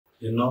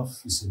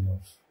enough is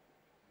enough.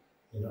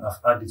 I've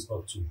had it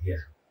up to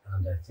here,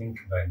 and I think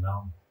by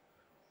now,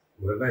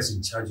 whoever is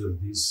in charge of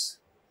this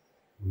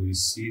will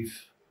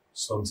receive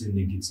something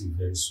negative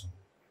very soon.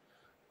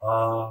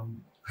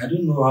 I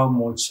don't know how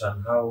much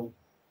and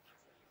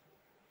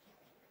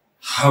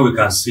how we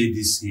can say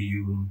this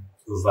EU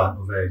over and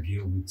over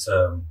again with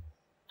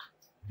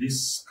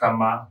this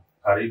scammer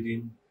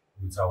parading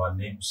with our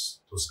names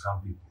to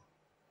scam people.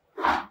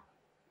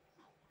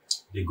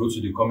 They go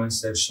to the comment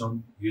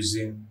section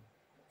using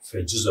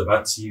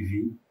Fejosbaba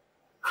TV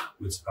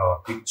with our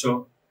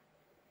picture,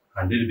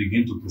 and then they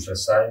begin to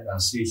prophesy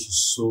and say it should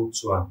sow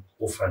to an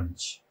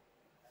orphanage.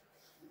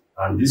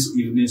 And this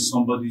evening,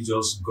 somebody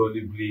just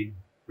gullibly,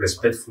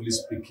 respectfully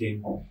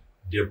speaking,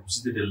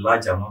 deposited a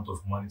large amount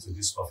of money to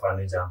this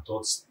orphanage and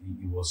thought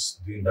he was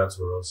doing that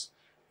to us.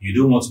 You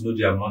don't want to know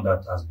the amount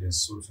that has been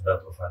sold to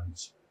that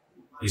orphanage.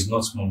 It's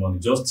not small money.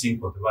 Just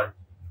think whatever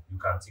you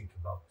can think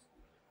about.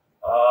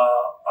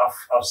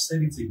 I've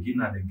said it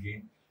again and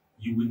again.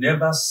 You will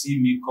never see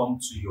me come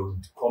to your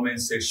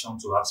comment section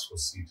to ask for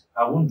seed.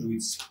 I won't do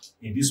it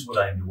in this world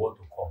and in the world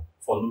to come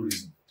for no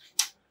reason.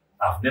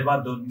 I've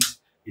never done it.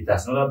 It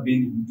has never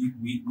been.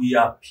 We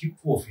are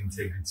people of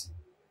integrity.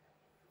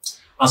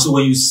 And so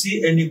when you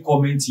see any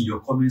comment in your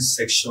comment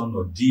section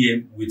or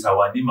DM with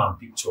our name and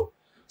picture,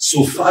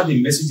 so far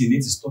the message in it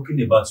is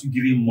talking about you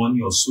giving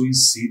money or sowing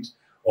seed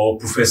or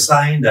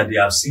prophesying that they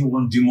have seen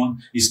one demon.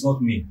 It's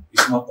not me.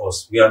 It's not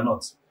us. We are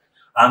not.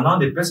 And now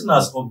the person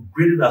has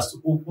upgraded us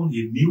to open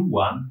a new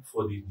one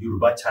for the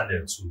Yoruba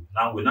channel too.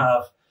 Now we now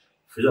have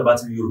Fejosbaba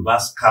TV Yoruba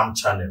scam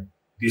channel.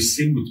 The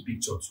same with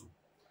picture too.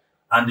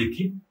 And they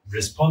keep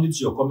responding to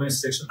your comment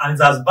section. And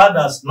it's as bad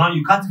as now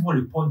you can't even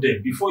report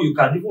them. Before you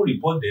can even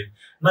report them,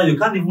 now you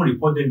can't even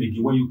report them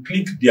again. When you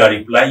click their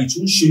reply, it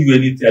won't show you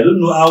anything. I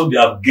don't know how they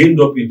have gained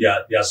up in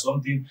their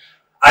something.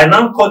 I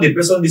now called the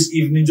person this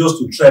evening just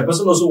to try. The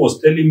person also was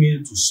telling me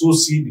to sow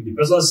seed. The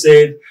person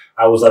said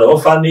I was at an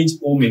orphanage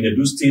home in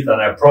Edo State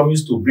and I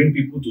promised to bring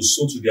people to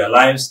sow to their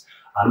lives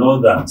and all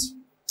that.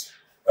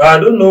 I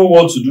don't know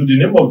what to do. The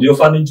name of the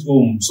orphanage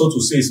home, so to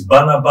say, is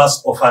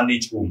Barnabas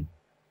Orphanage Home.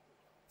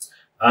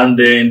 And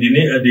then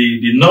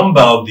the number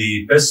of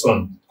the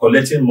person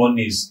collecting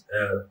money is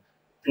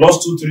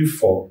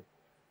 +234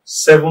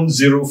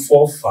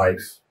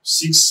 7045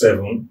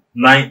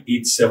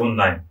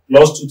 679879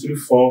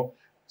 +234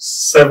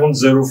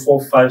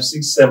 7045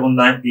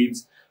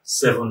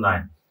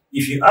 679879.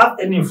 If you have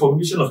any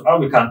information of how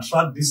we can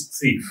track this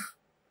thief,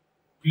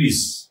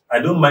 please, I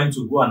don't mind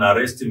to go and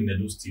arrest him in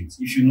Edo State.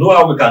 If you know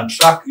how we can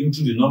track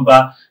into the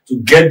number to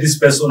get this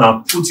person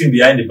and put him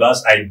behind the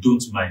bars, I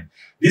don't mind.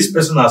 This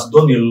person has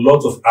done a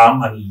lot of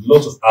harm and a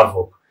lot of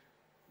havoc.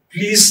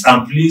 Please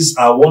and please,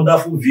 our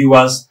wonderful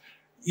viewers,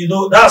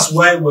 that's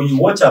why when you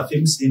watch our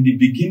films in the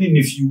beginning,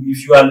 if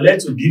you are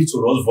led to give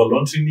to us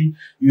voluntarily,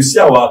 you see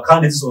our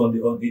candidates in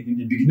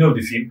the beginning of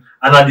the film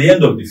and at the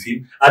end of the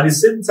film. At the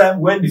same time,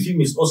 when the film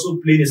is also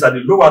playing, it's at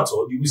the lower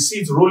third, you will see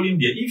it rolling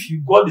there. If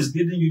God is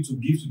leading you to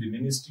give to the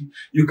ministry,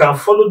 you can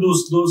follow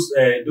those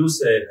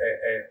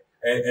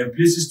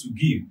places to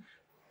give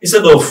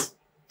instead of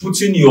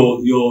putting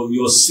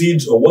your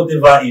seed or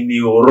whatever in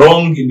the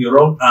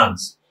wrong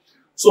hands.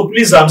 So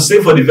please, I'm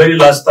saying for the very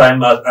last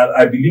time,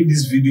 I believe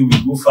this video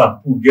will go far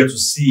and people get to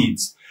see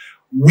it.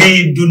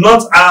 We do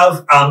not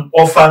have an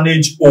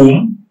orphanage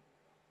home.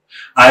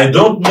 I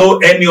don't know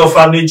any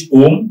orphanage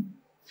home.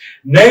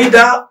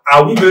 Neither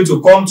are we going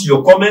to come to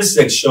your comment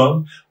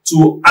section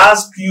to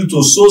ask you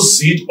to sow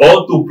seed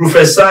or to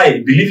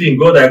prophesy. Believe in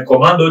God, I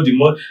command all the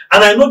money.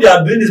 And I know they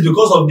are doing this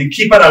because of the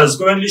keeper that is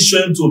currently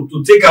showing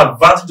to take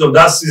advantage of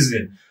that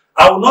season.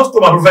 I will not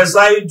come and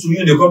prophesy to you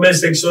in the comment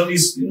section.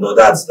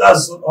 That's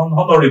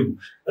unhonorable.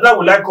 And I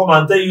would like to come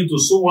and tell you to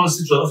sow one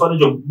seed to an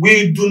orphanage.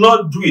 We do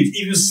not do it.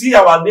 If you see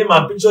our name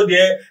and picture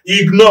there,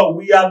 ignore.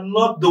 We are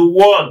not the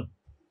one.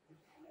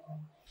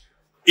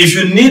 If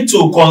you need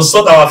to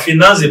consult our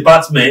finance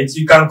department,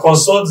 you can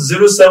consult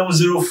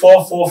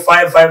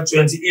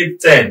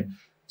 07044552810.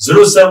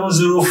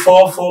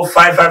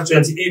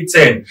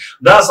 07044552810.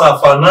 That's our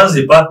finance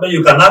department.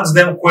 You can ask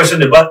them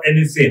questions about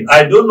anything.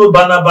 I don't know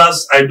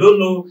Barnabas. I don't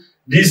know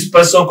this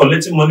person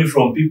collecting money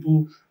from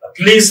people.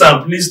 Please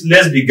and please,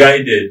 let's be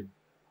guided.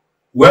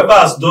 Whoever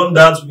has done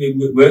that,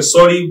 we're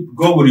sorry.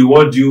 God will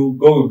reward you.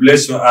 God will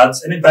bless your heart.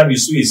 Anytime you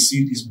sow a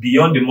seed, it's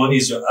beyond the money,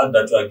 it's your heart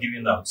that you are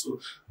giving out. So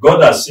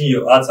God has seen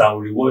your heart and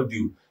will reward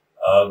you.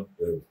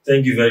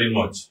 Thank you very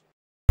much.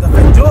 The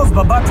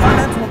Fejosbaba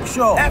Talent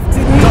Workshop,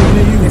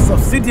 FTW, a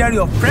subsidiary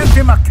of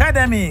Film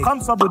Academy,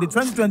 comes up with the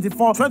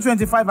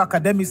 2024-2025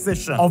 academic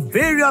session of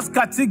various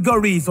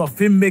categories of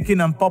filmmaking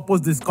and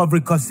purpose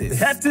discovery courses.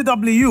 The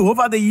FTW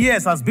over the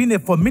years has been a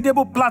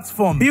formidable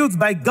platform built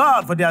by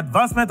God for the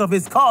advancement of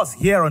his cause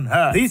here on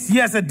earth. This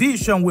year's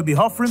edition will be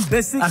offering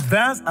basic,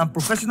 advanced, and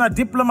professional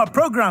diploma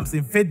programs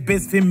in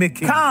faith-based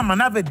filmmaking. Come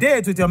and have a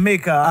date with your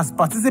maker as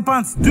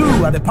participants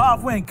do at the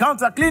Powerful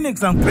Encounter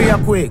Clinics and Prayer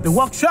Quakes. The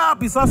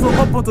workshop is also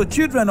open to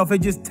children of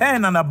ages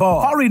 10 and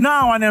above. Hurry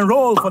now and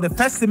enroll for the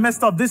first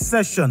semester of this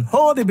session,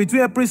 holding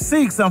between April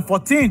 6 and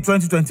 14,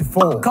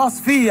 2024. Course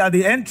fee at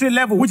the entry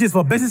level, which is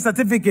for basic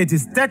certificate,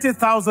 is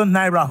 30,000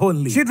 naira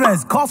only.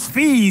 Children's course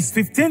fee is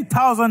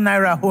 15,000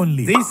 naira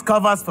only. This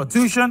covers for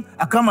tuition,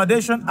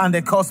 accommodation, and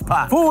the course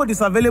pack. Food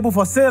is available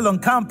for sale on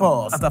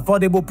campus at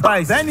affordable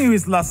price. Venue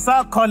is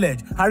LaSalle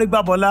College,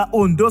 Harigbabola,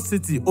 Ondo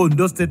City,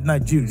 Ondo State,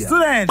 Nigeria.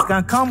 Students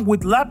can come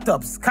with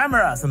laptops,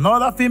 cameras, and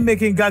other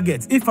filmmaking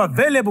gadgets if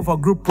available for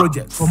group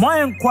projects. For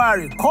more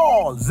inquiry,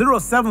 call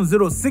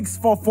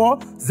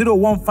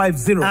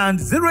 07064400150 and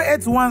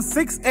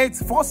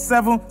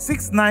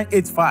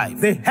 08168476985.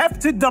 The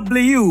Hefty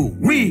W.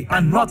 We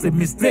are not a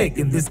mistake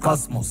in this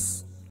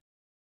cosmos.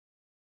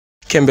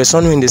 KEMBE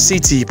ISONU in the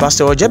city.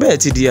 Pastor Ojebe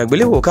ti di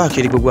àgbéléwò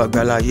káàkiri gbogbo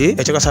àgbáláyé.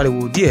 Ẹ jẹ́ ká sáré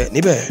wo díẹ̀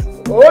níbẹ̀.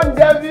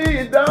 Oúnjẹ bí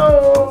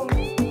ìdánwò,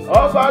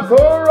 ọba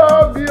tó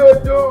rọ̀ bí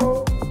òjò,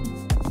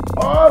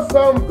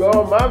 awesome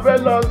God,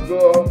 marvelous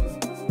God,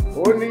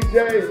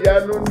 oníṣẹ́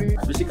ìyanu ni.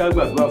 Àbí ṣé ká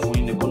gbàdúrà fún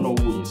yín nìkan náà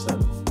wò yín sá.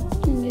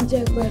 Kí ni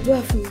jẹ́ gbàdúrà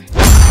fún mi?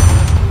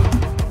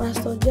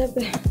 Pastor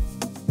Ojebe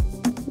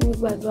ní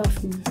gbàdúrà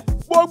fún mi.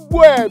 Gbogbo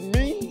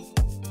ẹ̀mí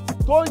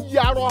tó ń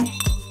yarọ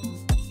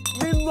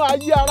nínú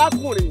ayé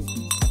arákùnrin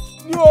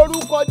ní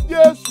orúkọ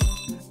Jésù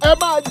ẹ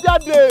máa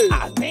jáde.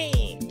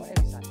 Àmín.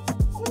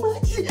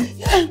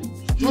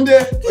 Túndé,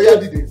 ó yá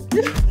dìde.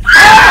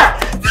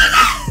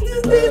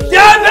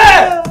 Jáde!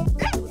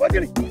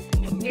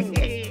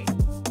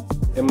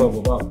 Ẹ mọ̀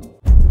bàbá.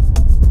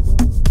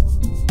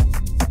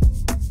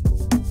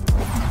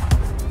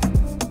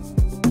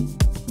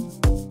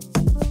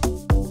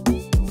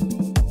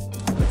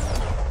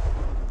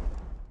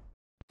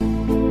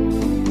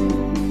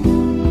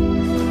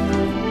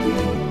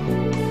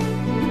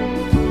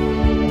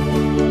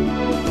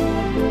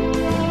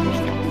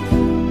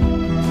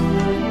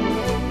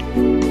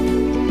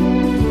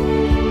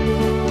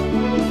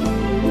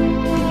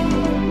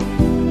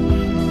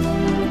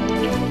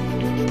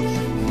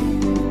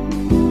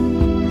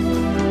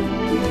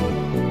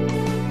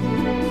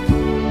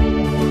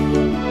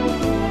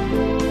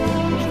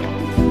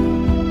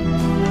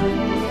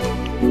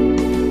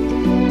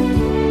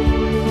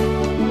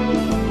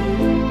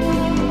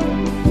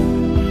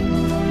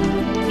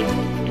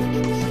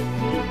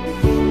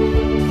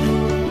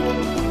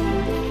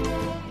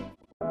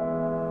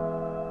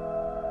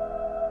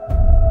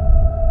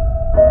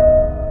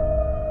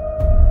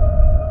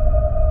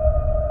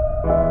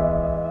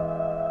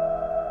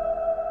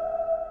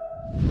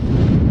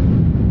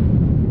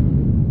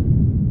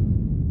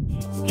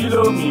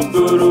 IKILO mi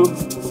gboro,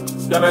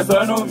 KEMBE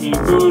ISONU mi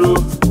gboro,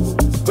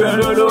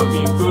 Bamiloye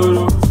mi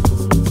gboro,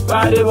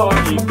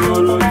 Adegboyega mi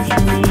gboro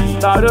títí.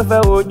 Ta ló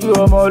fẹ́ wojú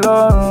ọmọ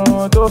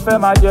Ọlọ́run tó fẹ́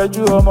máa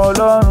jẹjú ọmọ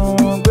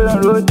Ọlọ́run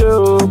gbẹ̀rọ̀dé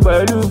o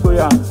pẹ̀lú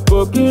ìgboyà kò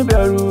kí n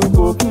bẹ̀rù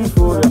kò kí n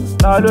fòyà.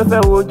 Ta ló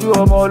fẹ́ wojú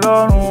ọmọ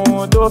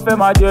Ọlọ́run tó fẹ́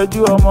máa jẹjú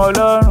ọmọ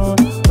Ọlọ́run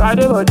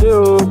Adegboyega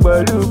o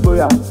pẹ̀lú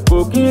ìgboyà kò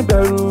kí n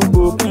bẹ̀rù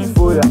kò kí n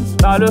fòyà.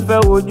 Ta ló fẹ́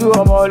wojú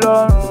ọmọ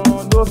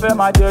Ọlọ́run tó fẹ́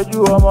máa jẹjú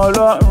ọmọ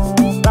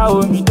Ọlọ́run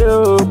káwọn mi dé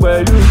o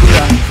pẹ̀lú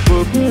ìgboyà kò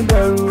kí n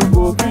bẹ̀rù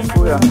kò kí n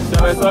fòyà.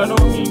 KEMBE ISONU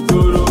mi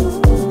gboro,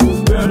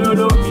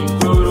 Bamiloye mi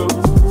gboro,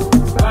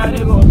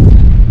 Adegboyega.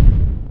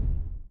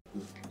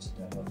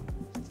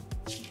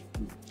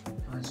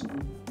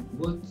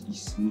 What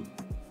is me?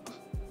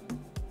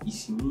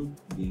 Is me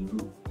the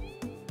rule?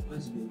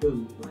 What's the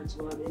done? What's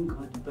one and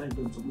God died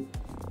on to me?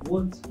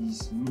 What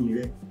is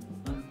me?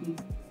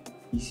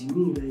 Is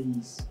me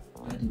is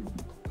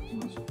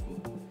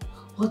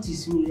what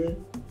is me?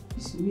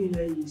 Is me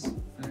is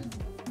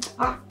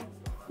ah.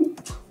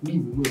 Me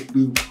no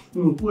do.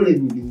 No put me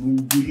the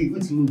mood.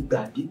 What is no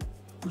daddy?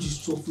 What is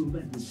so fun by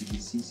the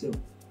system?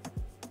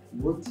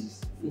 What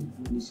is it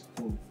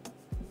for?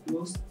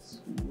 What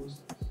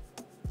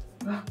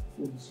ah,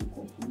 what is so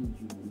complete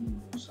you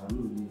will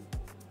sanu me?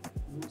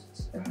 What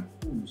ah,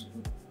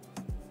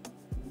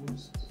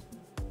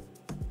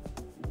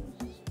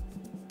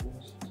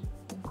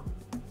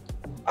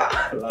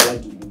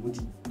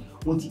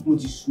 wọ́n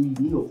ti sún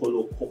ìlú náà kọ́ lọ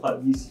kọ́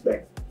kábíyèsí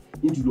báyìí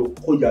nítorí lọ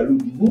kọ́ ìyá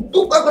lóde gbogbo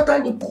pápátá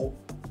ní kọ́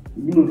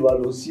èmi náà lọ wá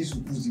lọ sí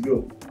ìsùnkú síbẹ̀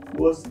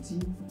wọ́n ti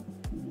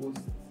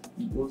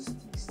wọ́n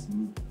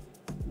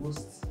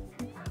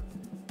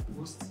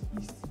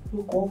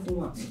kọ́ fún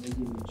àwọn ẹgbẹ́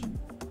lójú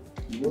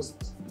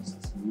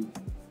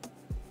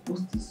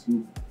what is me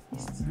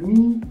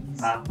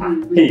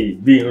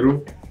Bínrú.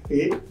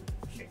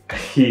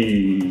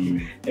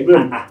 Ẹgbẹ́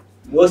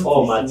what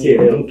all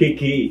material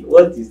kékeré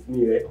what is me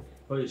rẹ.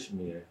 What is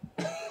me rẹ?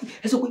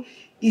 Ẹ sọ pé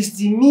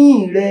ìsinmi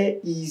rẹ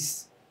is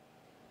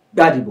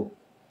gbàdìbò.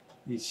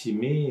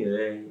 Ìsinmi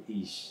rẹ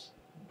is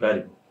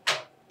gbàdìbò.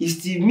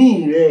 Ìsinmi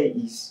rẹ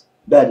is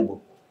gbàdìbò.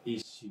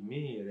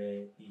 Ìsinmi rẹ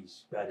is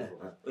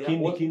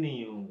gbàdìbò. Kí ni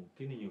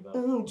Yorùbá?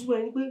 Túbọ̀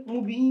ẹni pé mo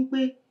bi yín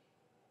pé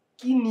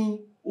kí ni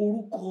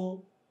orúkọ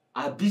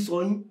àbísọ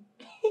yín?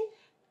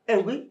 Ẹ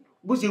pé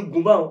bó ṣe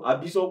gùn báwọn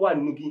àbísọ wà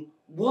nínú kí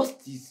what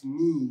is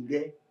me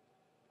rẹ?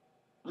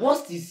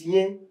 What is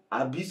yẹn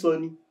àbísọ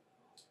ni?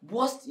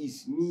 What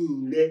is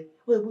me rẹ?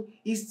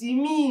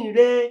 Ìsinmi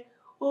rẹ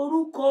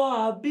orúkọ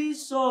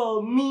àbísọ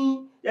mi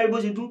ẹ bó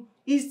ṣe dún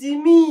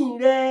ìsinmi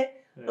rẹ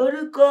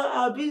orúkọ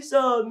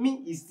àbísọ mi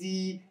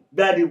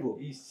Ìsìgbàdébọ̀.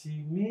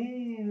 Ìsinmi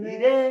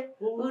rẹ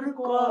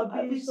orúkọ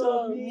àbísọ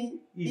mi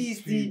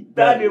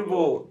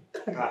Ìsìgbàdébọ̀.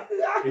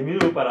 Èmi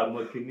ló padà mọ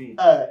kíní.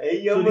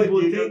 Ẹyẹ ọmọ mo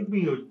ti jẹjẹ ń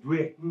gbìyànjú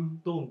ẹ̀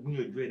tó ń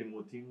gbìyànjú ẹ̀ ni mo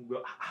ti ń gbọ́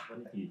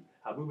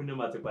àbúrò náà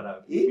máa ti padà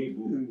gbé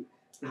ìbò.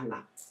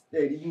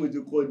 Ẹ̀rí bí mo ti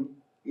kọ́ ni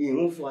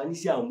èèyàn fún wa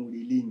níṣẹ́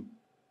àmúrelé ni.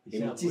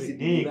 Èmi tí sì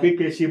ní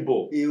ìpékè ṣe bọ̀.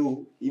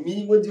 Èmi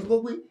mo ti kọ́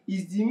pé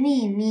ìsinmi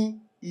mi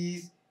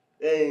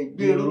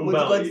gbèrò mo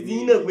ti kọ́ títí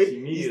náà pé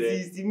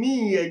ìsinmi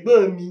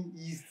ẹ̀gbọ́n mi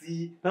ìsì.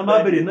 Tá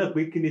bá bèrè náà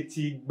pé kí ni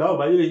ti gbá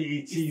ọba yóò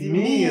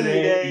ìsinmi rẹ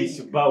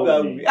ìsìgbà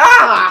òní.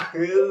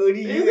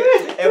 Orí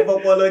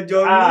ẹ̀fọ́pọ̀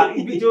lọ́jọ́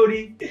mi. Ibi tó rí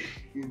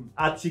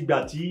àtìgbà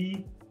tí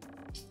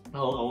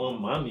àwọn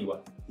màámi wa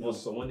wọ́n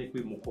sọ wọ́n ní pé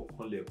mo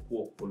kọ́kọ́ lẹ̀ kó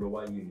ọpọlọ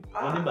wáyé ni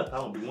wọ́n nígbà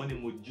táwọn bí wọ́n ní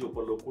mo jí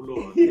ọpọlọ kó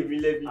lọ́rùn. Èmi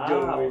lẹ́bi jọ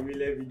èmi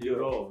lẹ́bi jọ.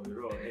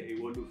 Irọ́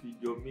ìwọ ló fi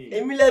jọ mí.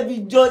 Èmi lẹ́bi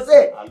jọ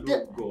sẹ́.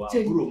 Àlógọ̀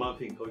àbúrò máa ń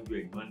fi nǹkan jọ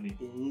ẹ̀gbọ́n ni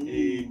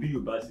bí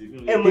Yorùbá ṣe fi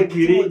hàn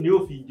kékeré ni yóò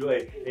fi jọ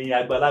ẹ̀yìn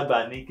àgbàlagbà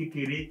ní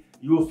kékeré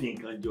yóò fi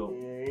nǹkan jọ.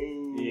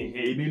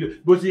 Èmi ló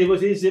bó ṣe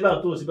ń ṣe bá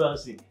tó ń ṣe bá ń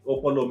sìn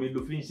ọpọlọ mi ló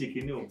fi ń ṣe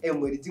kinní o. Ẹ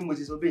mọ̀ èdè tí mo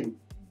ṣe sọ bẹ́ẹ̀ ni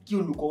kí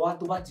olùkọ́ wa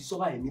tó bá ti sọ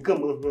báyìí nìkan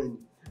mọ̀ hàn ni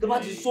tó bá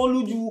ti sọ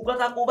lójú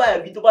pátákó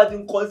báyìí bí tó bá ti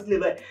ń kọ sílẹ̀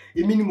báyìí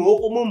èmi ni mò ń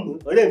kọ́ mọ̀ mọ́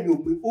ọ̀rẹ́ mi ò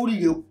pé orí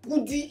rẹ̀ kú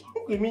dí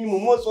èmi ni mò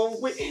ń sọ fún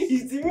pé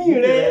ìsinmi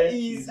rẹ̀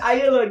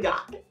ayélujára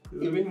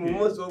èmi ni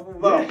mò ń sọ fún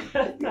báwọn.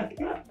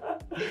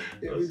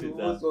 Èmi ni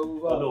mò ń sọ fún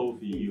báwọn. Ọlọ́run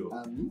fi yí ọ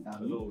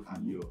Ọlọ́run fi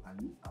yí ọ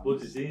bó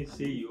ti ṣe ń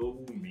ṣe yìí ó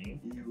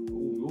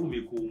wù mí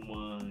kó mọ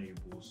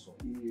ìbò sọ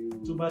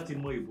tó bá ti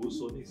mọ ìbò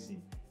sọ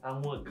nísìnyí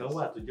àwọn kan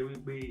wà tó jẹ́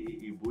wípé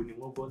ìbò ni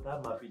wọ́n gbọ́ tá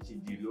a máa fi ṣe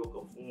jèrè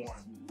ọkàn fún wọn.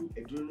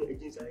 Ẹ̀dùn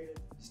ẹ̀jẹ̀ sáré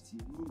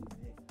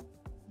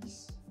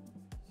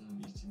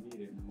ìsinmi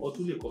rẹ̀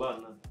ọtún lè kọ́ bá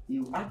náà.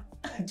 Ìwà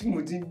tí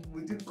mo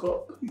ti kọ́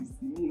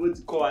ìsinmi mo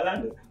ti kọ́ wa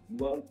lánàá mo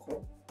máa ń kọ́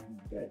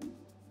ìgbàdí.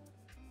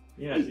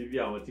 Ní àṣẹ bí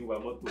àwọn tí ń wa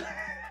mọ́tò.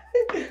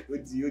 Ó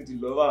ti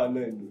lọ bá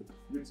náà ni.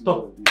 Tọ́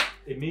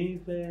èmi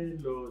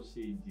fẹ́ lọ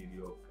ṣe ìjèrè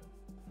ọkàn.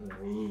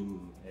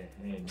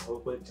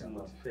 Ọpẹ́ tí mo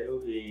ti fẹ́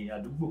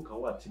àdúgbò kan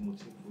wà tí mo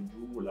ti fojú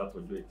wò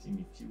látọjọ́ ẹtí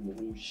mi tí wo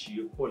ó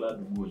ṣe pọ̀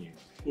ládùúgbò yẹn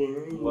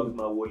wọ́n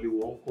máa wọlé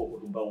wọn kọ̀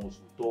ọdún bá wọn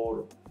sùn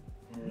tọrọ.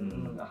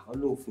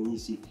 Ọlọ́run fún yín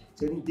ṣe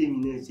sẹ́ni tèmi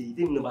náà ṣe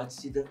tèmi náà bá ti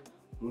ṣe tán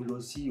mo lọ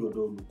sí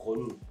ọ̀dọ̀ olùkọ́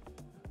nù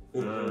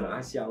a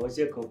ṣe àwọn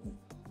iṣẹ́ kan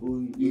kù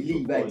ilé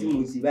ìbáyìí tí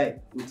mo ṣe báyìí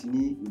o ti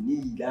ní òní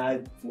ìlà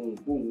fohùn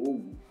òwò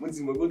mo ti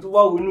mọ̀ pé tó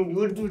bá wọnú mi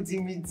ó dùn tí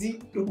mi tí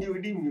lórí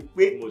orí mi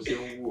pé. Mo ṣe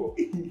ń wù ọ́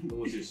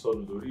mo sì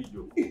sọnù lórí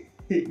ìjókòó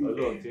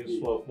Ọlọ́run ti ń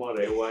sún ọpọ́n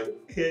rẹ̀ wájú.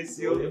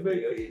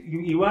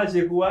 Ìwà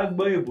ṣe kó wá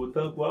gbọ́ èbò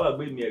tán kó wá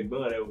gbé mi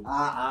ẹ̀gbọ́n rẹ o.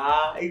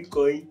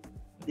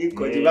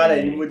 Ikọ̀ tí bá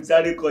rẹ̀ ni mo ti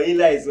sáré kọ yín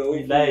láìsàn ó.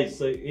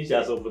 Láìsàn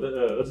ìṣàsọ̀ fún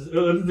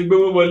ọ ti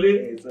gbówó wọlé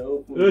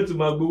ó ti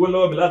máa gbowó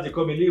lọ́wọ́ mi láti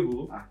kọ́ mi léèbó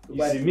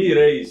ìsinmi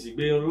rẹ̀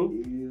ìsìgbéró.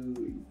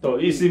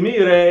 Ìsinmi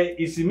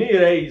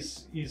rẹ̀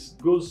is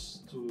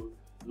goes to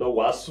lọ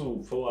wàásù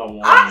fún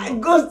àwọn.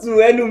 Goes to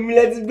ẹnu mi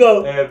lẹ́tí gbọ́.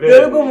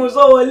 Torí pé mo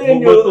sọ wọlé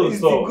ni o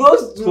is the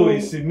goes to. So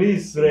ìsinmi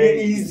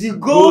rẹ̀ is the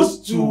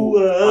goes to.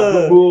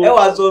 Ẹ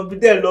wà sọ bí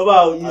tẹ̀ lọ́wọ́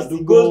o is the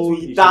goes to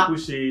ìta.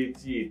 Ìṣekúṣe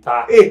ti ìta.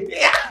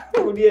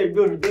 Orí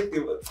ẹgbẹ́ olùdókè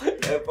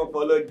ẹ fọpọ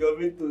lọ́jọ́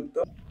mi tó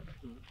tọ́.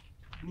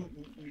 Ní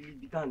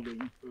ibi tá à ń lọ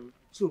yìí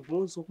ṣùgbọ́n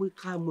wọ́n sọ pé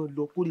ká mọ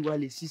lọ kórìíwá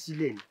lè ṣí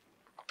sílẹ̀ ni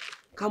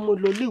ká mọ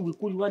lọ léèwé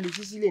kórìíwá lè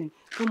ṣí sílẹ̀ ni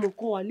ká mọ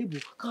kọ́ wa léèbò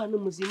ká náà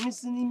mọ̀ sí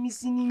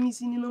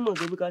mísíní náà mọ̀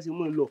sọ́bí ká ṣe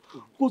mọ̀ lọ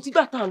kò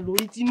sígbà tá à ń lọ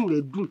rí tínú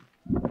rẹ̀ dùn.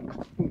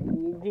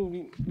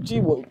 Tí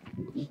ìwọ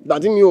ìgbà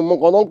tí mi ò mọ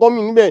nǹkan tó ń kọ́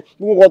mi níbẹ̀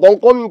gbogbo nǹkan tó ń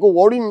kọ́ mi kò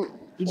wọ́rí mi.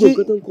 Gbogbo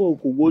nǹkan tó ń kọ́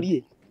kò wọ́rí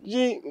ẹ̀.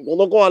 Ṣé nǹkan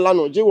tó ń kọ́ wa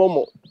lánàá ṣé ìwọ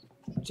mọ̀?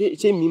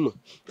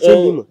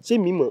 Ṣé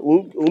mi mọ̀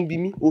òun bí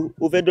mi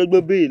o fẹ́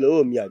dọ́gbọ́n béèrè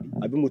lọ́wọ́ mi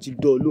àbí mo ti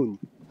dọ́ ọ lónìí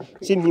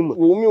ṣé mi mọ̀.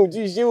 Òun mi ò tí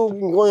ì ṣe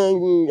nǹkan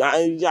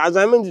yẹn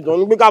assignment tó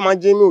ní pé ká máa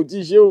jẹ mi ò tí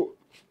ì ṣe o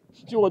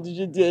tí wọ́n ti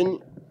ṣe tiẹ̀ ni.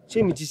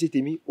 Ṣé mi ti ṣe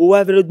tèmi o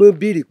wá fẹ́ dọ́gbọ́n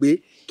béèrè pé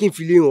kí n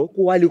fi lè hàn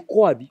kó wá lè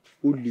kọ́ àbí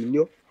o lè ní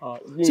ọ́.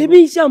 Ṣé bí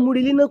iṣẹ́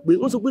àmúrelé náà pé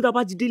wọ́n sọ pé tá a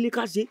bá ti délé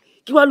ká ṣe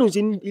kí wàá lòun ṣe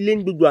ilé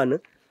ní gbogbo àná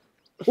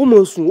ó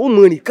mọ̀ sùn ó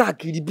mọ̀ rìn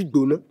káàkiri bí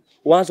gbóná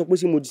wọ́n á sọ pé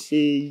ṣé mo ti ṣe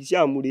iṣẹ́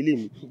àmúrelé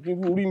mi.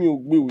 Orí mi ò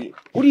gbéwèé.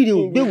 Orí rẹ̀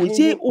ò gbéwèé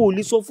ṣé o ò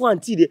lè sọ fún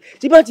àǹtí rẹ̀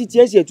tí bá ti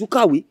tiẹ̀ ṣe tún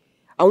kàwé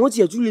àwọn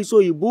tiẹ̀ tún lè sọ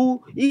èbó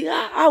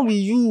how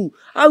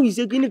will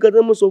ṣe kí ní kan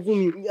tó mọ̀ sọ fún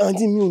mi.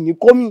 Àǹtí mi ò ní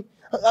kọ́ mi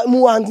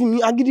àǹtí mi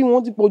agídí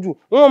wọn ti pọ̀ jù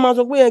wọ́n máa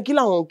sọ pé kí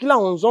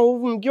làwọn sanwó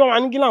fún mi kí wọ́n máa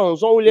ní kí làwọn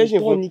sanwó lẹ́sìn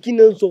fún mi. kí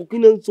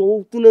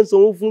náà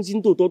sanwó fún sí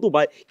tòótọ́ tó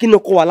bá kí náà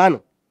kọ́ wa lánàá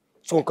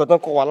sọ nǹkan tán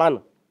kọ́ wa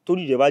lánàá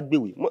torí rẹ̀ bá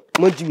gbèwé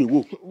mọ́ jíwèé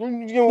wò.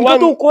 nǹkan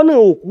tó kọ́ náà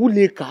òkú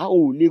lè kà ò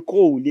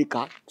lè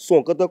kà sọ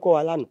nǹkan tán kọ́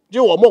wa lánàá. ṣé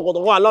ìwọ mọ̀ nǹkan tó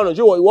kọ́ wa lánàá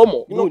ṣé ìwọ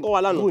mọ̀ kí náà kọ́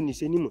wa lánàá. yóò ní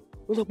ṣe nímọ̀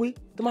wọ́n sọ pé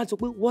tó máa sọ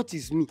pé what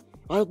is me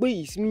wọ́n sọ pé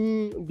is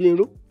me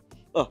gbèrò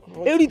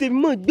eré tèmi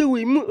mọ̀ gbèwé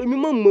èmi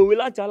mọ̀ mọ̀wé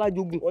láti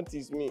alájogun. what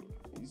is me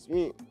is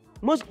me.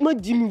 mọ̀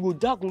jí mi wò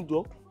dákun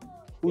jọ.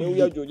 ẹ̀rù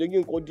yàjò jẹ́ kí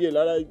n kọ́ díẹ̀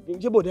lára.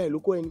 ṣé bọ̀dá ẹ̀ ló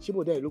kọ́ ẹni ṣé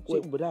bọ̀dá ẹ̀ ló kọ́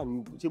ẹni. ṣé bọ̀dá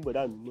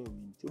mi mọ̀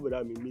mi ṣé bọ̀dá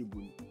mi mọ̀ ìbò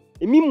ni.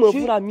 èmi mọ̀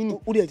fúnra mi ni.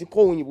 Ó dẹ̀ ti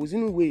kọ́ òyìnbó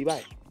sínú ìwé yìí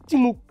báyìí. Tí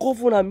mo kọ́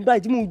fúnra mi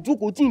báyìí tí mo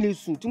jókòó tí n lè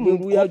sùn tí mo ń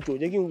kọ́. Jọ̀ọ́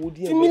jẹ́ kí n wo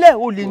díẹ̀. Fímílẹ̀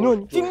o lè náà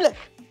ni. Fímílẹ̀.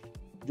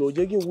 Jọ̀ọ́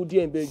jẹ́ kí n wo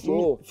díẹ̀ bẹ́ẹ̀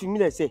jọ̀ọ́.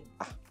 Fímílẹ̀ sẹ̀.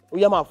 Ó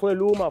yá máa fún ẹ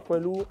lówó máa fún ẹ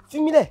lówó.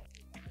 Fímílẹ̀.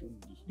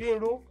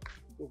 Gbèrò.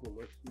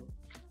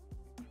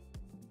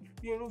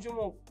 Gbèrò ṣé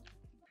mo.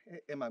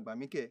 Ẹ mà gbà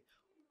mí kẹ́.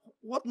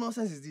 What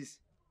nonsense is this?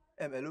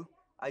 Hello,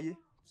 ayé.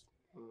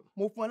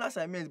 Mo fún ẹ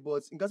assignment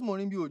but nǹkan tí mo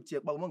rí bí o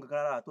tiẹ̀ pa mọ́ nǹkan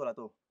rárá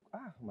àtọ̀.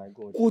 Ah my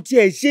God. Kò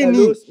tiẹ̀ ṣe ni.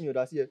 Mi ò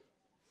dá sí ẹ.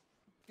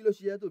 Kí ló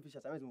ṣe yẹ tó fi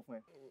assignment mo fún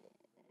ẹ?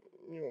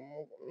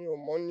 Mi ò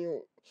mọ̀ ni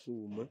o.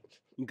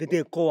 Nǹkan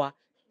tẹ́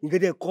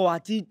kọ́ wa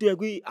tí tó yẹ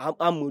pé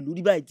a mọ̀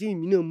lórí báyìí tí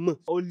èmi náà mọ̀.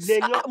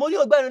 Mo ní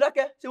ọgbà ẹnu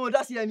dákẹ́ ṣé mo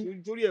dá sí ẹ ni?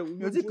 Nítorí ẹ̀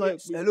mi ò tí kan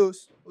hello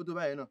ó tó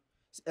báyìí náà.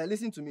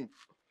 Listen to me.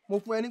 Mo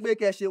fún ẹ ní pé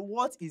kẹ́ ṣe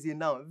what is a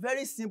noun?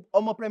 Very simple.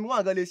 Ọmọ primary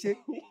one gan lè ṣe.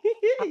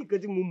 Nǹkan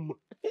tí mo mọ̀.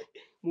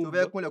 Tó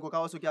fẹ́ kúnlẹ̀ kó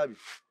káwọ́ sókè àbí?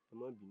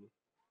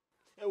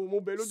 Ẹ wò mo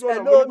bẹ̀ lójú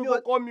ọ̀nà mo ní pé kó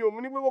kọ́ mi o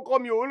mo ní pé kó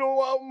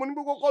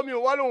kọ́ mi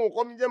o wá lóhùn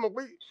kọ́ mi jẹ́ mọ̀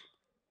pé.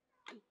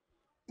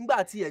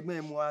 Nígbà tí ẹ̀gbọ́n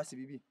ẹ mú wá sí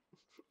bíbí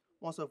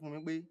wọ́n sọ fún mi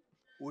pé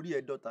orí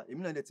ẹ dọ́ta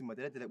èmi náà dẹ̀ ti mọ̀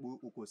tẹ́lẹ̀tẹ́lẹ̀ pé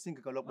o kò sí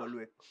nǹkan kan lọ́pọlọ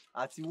ẹ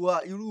àti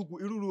wá irú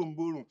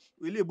òǹborùn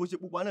ilé ìbò ṣe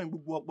pupa náà ní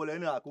gbogbo ọpọlọ ẹ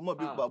náà àkómọ̀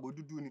bí gbogbo àbò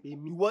dúdú ni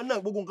ìwọ náà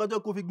gbogbo nǹkan tó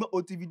kó fi gbọ́n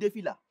o ti fi dé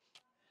fìlà.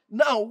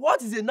 Now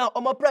what is a noun?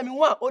 Ọmọ primary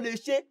one ó lè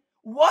ṣe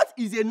what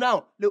is a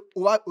noun?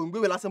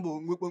 Òǹgbéwé lásán bò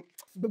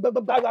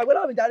gbàgbé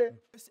láwọn ìjáde.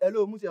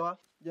 Hello mú tiẹ̀ wá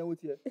jẹun ó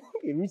tiẹ̀.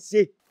 Èmi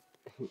ṣe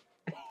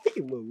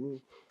ìmọ̀ wo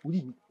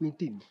orí mi pín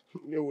tèmi.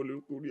 Ní ẹ̀wọ̀n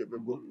ló kó orí ẹ̀fẹ̀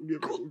gbọ́ orí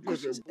ẹ̀fẹ̀ ojú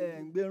ẹ̀fẹ̀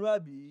gbọ́. Gbèrò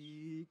àbí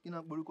kí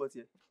náà porúkọ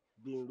tiẹ̀?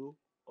 Gbèrò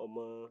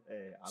ọmọ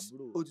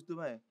àbúrò. Ó ti tó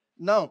báyẹn.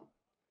 Now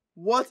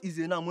what is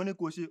a noun? Mo ní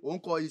kò ṣe òun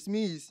kọ is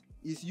me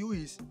is you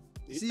is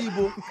sí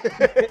ibo.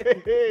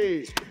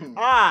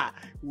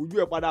 Ojú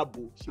ẹ̀ padà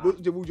bò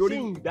ṣe mo jórí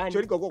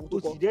kankan tó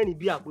kọ. O sì dẹ́ni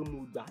bí àpé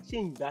mo gbà ṣé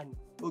ìgbà ni.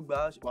 Ó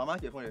gbà wàá má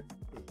ṣe fún rẹ.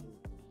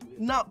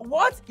 Now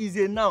what is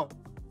a noun?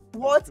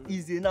 What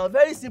is a noun?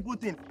 Very simple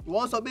thing.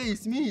 Wọ́n sọ pé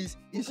is me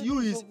is you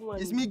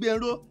is me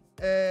Gbèrò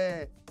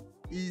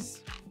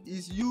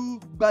is you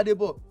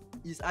Gbadebo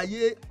is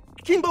ayé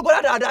kí n gbogbo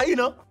dáadáa yìí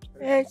ná.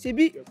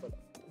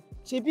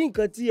 Ṣebí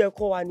nǹkan tí ẹ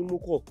kọ́ wa ni mo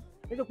kọ́.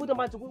 Ẹ sọ pé tó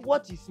máa ti pé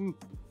what is me?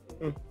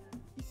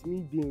 Is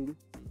me Gbèrò.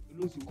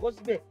 Ló sì kọ́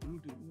síbẹ̀.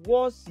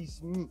 What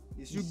is me?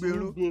 Is you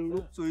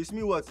Gbèrò. So is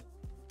me what?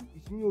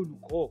 Is me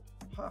olùkọ́.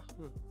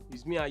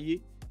 Is me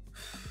ayé.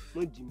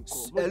 Mo jì mí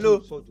kọ́.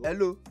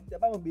 Hello. Ṣé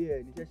bá wọn gbé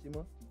ẹ níṣẹ́ ṣe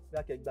mọ́ bí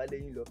a kẹ́ gba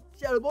lẹ́yìn lọ.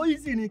 Ṣé ẹ̀rọ bó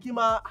easy ni kí n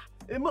máa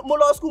mo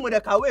lọ school mo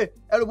dẹ̀ kàwé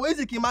ẹ̀rọ bó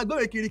easy kí n máa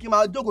gbèrè kiri kí n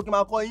máa jókòó kí n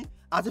máa kọ́ yín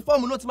àti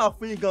fọ́ọ̀mù náà tí máa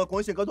fún yín gan kò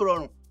ń ṣe nǹkan tó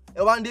rọrùn.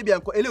 Ẹ wá ń débi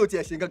ẹ̀kọ́ eléyìí ò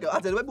tiẹ̀ ṣe nǹkan kan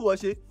àtẹ̀lẹ́wẹ́ bí wọ́n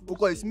ṣe o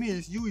kọ is me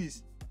is you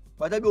is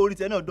pàtàkì orí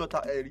tiẹ̀ náà dọ́ta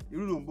ẹ̀rí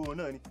irú òǹbò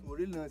náà ni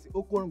orí náà sí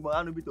ó kórun gbọ̀n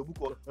ánú bí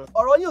tòbúkọ.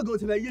 Ọ̀rọ̀ yín ògùn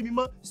ti fẹ́ yé mi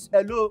mọ́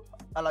hello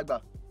alàgbà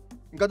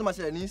nǹkan tó máa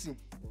ṣẹlẹ̀ nísìn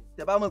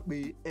tẹ́ bá mọ̀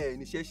pé ẹ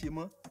níṣẹ́ ṣe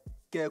mọ́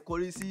kẹ́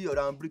kọrí sí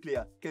ọ̀dọ̀ àwọn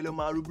bricklayer kẹ́ lọ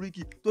máa ru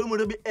bíríkì torí mo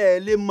dé ẹ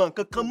lè mọ̀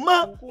kankan mọ́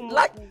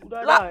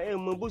láì ẹ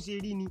mọ̀ bó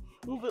ṣe rí ni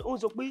wọ́n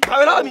sọ pé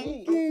kàwé lọ́wọ́ mi.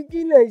 Kí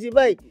náà ṣe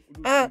báyìí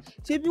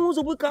ṣé bí wọ́n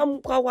sọ pé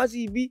ká wá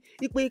sí ibi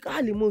pé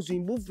ká lè mọ̀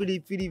sùn ìbò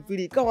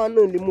fèrè káwa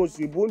náà lè mọ̀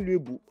sùn ìbò ń lo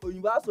èbò.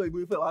 Òyìnbó á sọ ìbò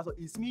ìfẹ́ wàá sọ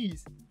is me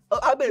is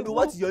abẹ́rẹ́ bí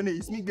what is your name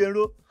is me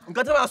Gbèrò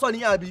nǹkan tí wọ́n á sọ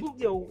nìyẹn àbí.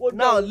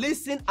 Now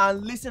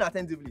listen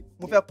attentively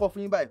mo fẹ́ kọ́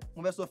fún yín báyìí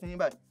mo fẹ́ sọ fún yín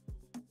báyìí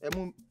ẹ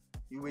mú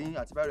ìwé yín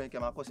àti báyìí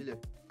kẹ́ máa kọ sílẹ̀.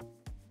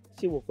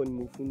 Ṣé wọ́n kọ́ ni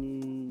mo fún ní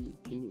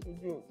kíní?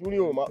 Túrí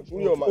ò máa.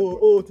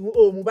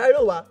 O mú báyìí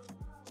ló wá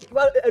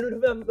ẹnu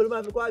ló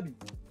máa fi kọ́ àbí.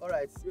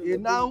 Alright a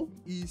noun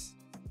is.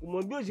 Kò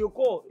mọ̀ bí o ṣe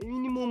kọ́ èmi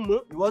ni mo mọ̀.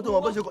 Ìwọ tó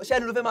mọ̀ bó ṣe kọ́ ṣé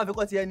ẹnu ló fẹ́ máa fi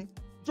kọ́ ti ẹni.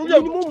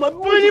 Èmi ni mo mọ̀ bí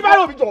mo ṣe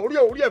báyìí òbí jọ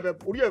orí ẹ̀fẹ̀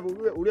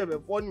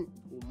fọ́ ni.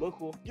 Kò mọ̀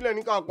kọ́. Kí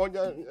lẹ́ni ká kọ́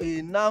jẹ́.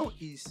 A noun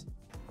is.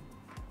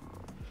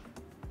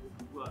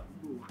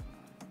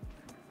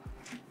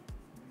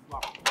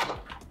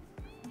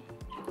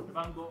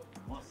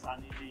 Wọ́n sá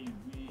nílé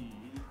ìwé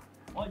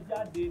wọ́n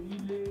jáde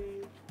nílé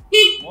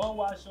wọ́n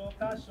wáṣọ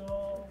káṣọ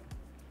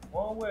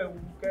wọ́n wẹ̀wù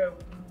kẹ̀wù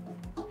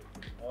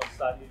wọ́n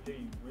sá nílé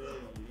ìwé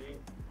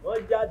wọ́n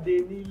jáde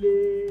nílé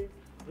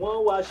wọ́n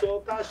wáṣọ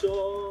káṣọ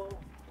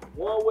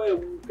wọ́n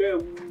wẹ̀wù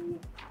kẹ̀wù.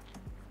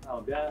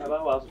 Àwọn bí a bá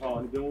wà sọ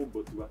àwọn níbi wọn ò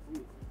bọ̀ tiwa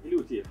ilé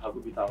ò tiẹ̀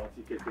àgùnbí táwọn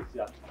ti kẹ̀kẹ́ sí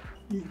à.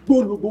 Igbó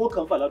gbogbo wọn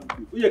kàn fà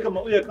ládùúgbò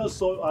ó yẹ kán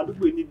sọ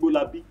àdúgbò ní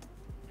Igbólabí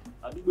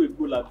àdúgbò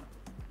Igbólabí.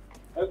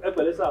 Ẹ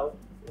pẹ̀lẹ́ sáà o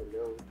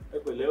ẹ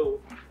pẹ̀lẹ́ o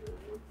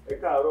ẹ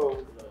káàárọ̀ o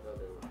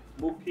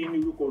mo kí ní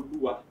orúkọ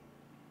Olúwa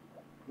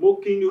mo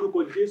kí ní orúkọ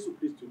Jésù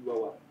Kristi Olúwa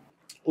wa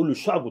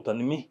olùṣọ́ àgùntàn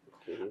ni mí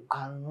a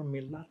rán mi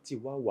láti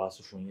wá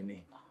wàásù fún yín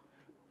ni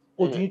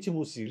ojú yín tí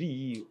mo sì rí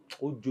yìí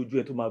ó jojú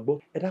ẹ tó máa gbọ́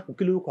ẹ dákun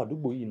kí lórúkọ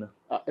àdúgbò yìí náà.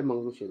 Ẹ máa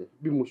ń lọ ṣẹlẹ̀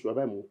bí mo ṣe wà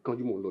báyìí mo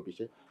kánjú mo ń lọ bí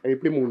iṣẹ́ ẹ rí i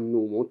pé mo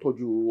ń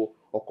tọ́jú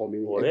ọkọ mi.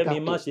 ọ̀rẹ́ mi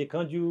má ṣe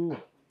kánjú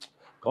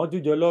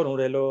jọ lọ́rùn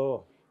rẹ lọ.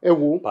 Ẹ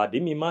wo pàdé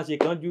mi má ṣe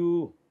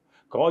kánjú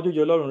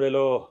jọ lọ́rùn rẹ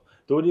lọ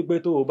torí pé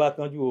tó o bá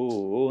kánjú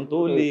ohun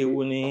tó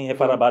léwu ni ẹ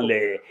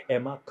farabalẹ̀ ẹ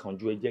má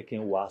kánjú ẹ jẹ́ kí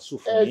n wàásù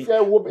fún yín. Ẹ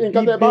wo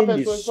nǹkan tẹ́ bá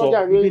fẹ́ sọ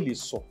sọ́jà rẹ. Bíbélì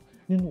sọ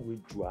nínú ìwé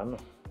Jòhánù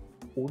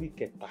orí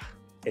 3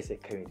 ẹsẹ̀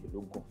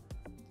 14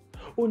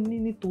 ó ní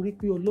nítorí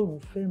pé Ọlọ́run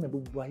fẹ́ràn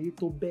gbogbo ayé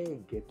tó bẹ́ẹ̀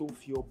gẹ́ tó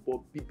fi ọbọ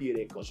bíbí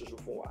rẹ̀ kan ṣoṣo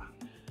fún wa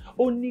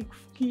ó ní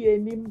kí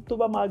ẹni tó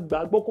bá máa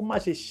gbàgbọ́ kó má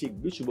ṣe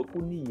ṣègbé ṣùgbọ́n kó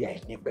ní ìyà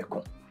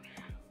ẹ̀nípẹ̀kun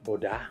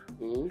bọ̀dá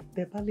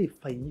tẹ bá lè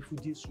fa ìyìn fún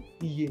Jésù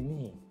iye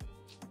ní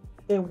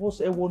ẹ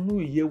wọnú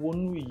iye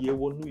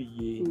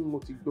mo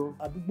ti gbọ́.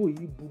 àdúgbò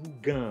yìí burú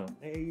gan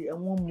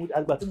àwọn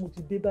àgbà tí mo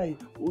ti dé báyìí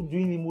ojú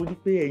yín ni mo rí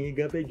pé ẹ̀yin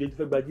gan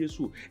fẹ́ gba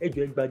Jésù ẹ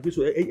gba Jésù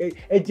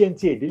ẹ jẹ́ ní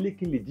ti ẹ̀dẹ́lé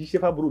kí n lè jíṣẹ́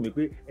fábúrò mi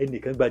pé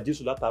ẹnìkan gba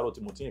Jésù látàárọ̀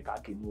tí mo ti ń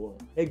káàkiri ọ̀run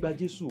ẹ gba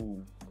Jésù.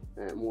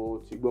 mo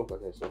ti gbọ́ nǹkan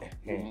tẹ́ sọ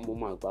mo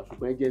máa gbà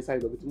ṣùgbọ́n ẹ jẹ́ sáré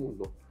lọ bí tí mò ń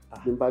lọ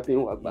bí n bá dé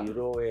wà gbà.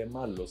 irọ́ ẹ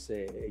má lọ sẹ́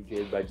ẹ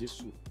gba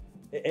Jésù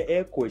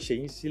ẹ kọ ẹ̀ṣẹ̀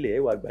yín sílẹ̀ ẹ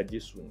wá gba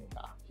Jésù ni.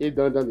 ṣé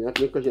dandan nìyẹn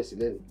fi ń kọ́ṣẹ́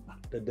sílẹ̀ ni.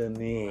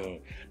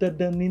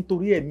 dandan ni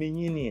nítorí ẹ̀mí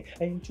yín ni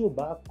ẹni tí ò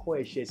bá kọ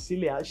ẹ̀ṣẹ̀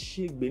sílẹ̀ á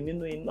ṣègbé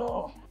nínú iná.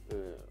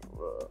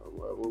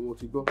 mo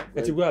ti gbọ́.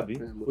 ẹ ti gbọ́ àbí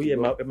ó yẹ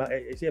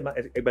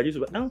ẹ gba Jésù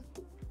bá.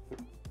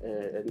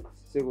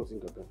 ṣé kò sí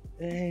nǹkan kan.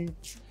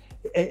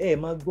 ẹ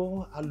máa gbọ́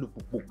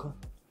alùpùpù kan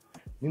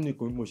nínú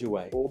ikùn bí mo ṣe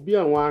wà yìí. bí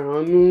àwọn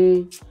arànú.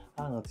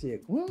 aràn tí ẹ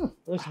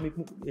ó ń ṣe mí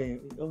bí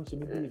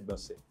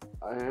ìgbọ̀nsẹ̀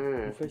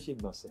mo fẹ́ ṣe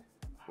ìgbọ̀nsẹ̀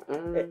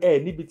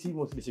níbi tí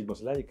mo ti lè ṣe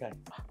ìgbọ̀nsẹ̀ láyìíká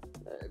yìí.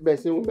 bẹ́ẹ̀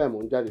ṣé ń bẹ̀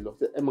mọ̀ ń jáde lọ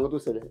ẹ mọ̀ tó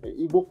ṣẹlẹ̀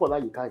igbó pọ̀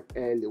láyìíká yìí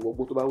ẹ lè wọ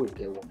igbó tó bá wù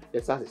kẹ́ wọ ẹ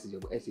sáà sì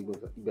ẹ sì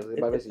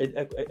ìgbọ̀nsẹ̀ bá fẹ́ sí.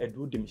 ẹ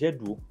dúró dèmi ṣe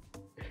dúró.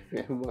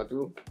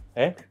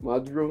 màá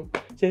dúró.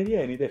 ṣe rí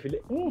ẹ̀ ní tẹ̀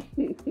filẹ̀.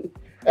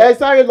 ẹ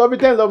sáré lọ bí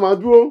tẹ́ ń lọ màá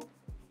dúró.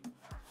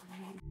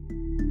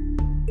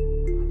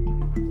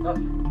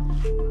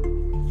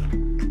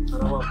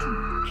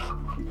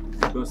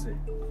 gbọ̀nsẹ̀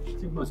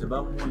tí gbọ̀nsẹ̀ bá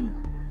mú yìí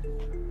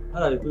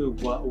lára pé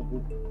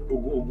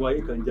ogun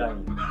ayé kan já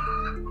yìí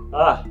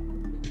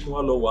kí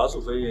wọ́n lọ wàásù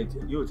fẹ́ yẹn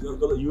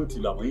yóò ti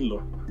làwọn yìí lọ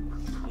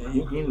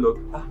yìí lọ.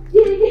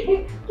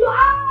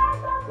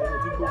 ẹni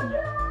tí gbòòrò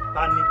yẹn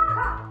ta ni.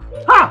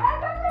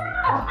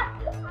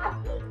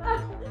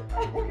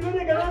 kí ló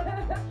dé gan-an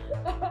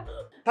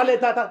talẹ̀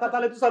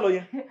tó sá lọ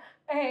yẹn.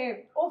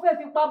 ó fẹ́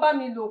fipá bá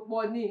mi lò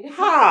pọ̀ ni.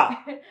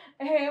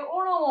 ó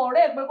rán wọn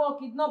ọ̀rẹ́ ẹ̀ pé kó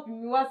kidnap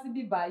mi wá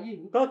síbí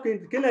báyìí.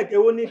 kílẹ̀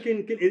èwo ní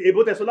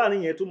èbó tẹ̀sán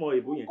láàrin yẹn túmọ̀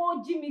èbó yẹn. kó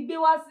jí mi gbé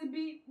wá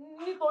síbí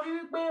nítorí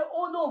wípé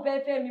ó lóun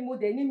fẹ́ fẹ́ mi mo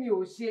dẹ̀ ní mi ò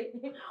ṣe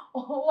ó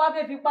wá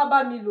fẹ́ fipá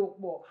bá mi lò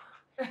pọ̀.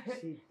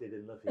 ṣé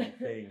ìtẹ̀lẹ̀ náà fi ń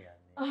fẹ́ èèyàn ni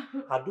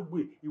àdúgbò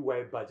ìwà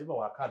ìbàjẹ́ máa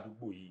wà ká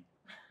àdúgbò yìí.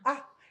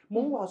 mo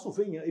ń wàásù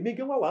fẹ́yàn èmi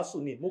gẹ́ wà wàásù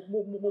ni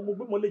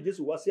mo lé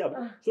Jésù wá sí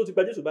àbúrò ṣé o ti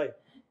gba Jésù báyìí.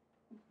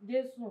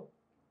 Jésù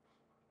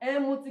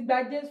mo ti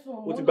gba Jésù.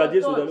 mo ti gba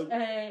Jésù lọ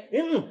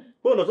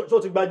bọ́ọ̀nà tó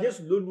ti gba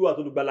Jésù lólú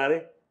àtolùgbàlà rẹ.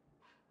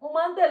 mo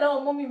máa ń tẹ̀lé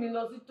àwọn mọ́mì mi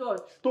lọ sí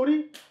church.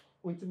 torí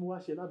ohun tí mo wá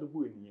ṣe ládùúgbò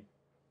ènìyàn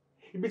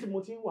ibi tí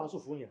mo ti ń wàásù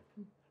fún yàn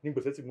ní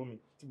gbèsè tí mú mi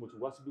tí mo ti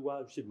wá síbí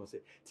wá ṣe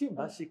gbọ̀nsẹ̀ tí n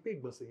bá ṣe pé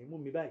ìgbọ̀nsẹ̀ yẹn mú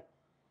mi báyìí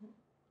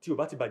tí o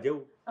bá ti bàjẹ́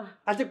o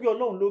a jẹ́ pé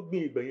Ọlọ́run ló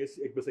gbin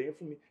ìgbọ̀nsẹ̀ yẹn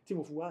fún mi tí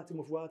mo fi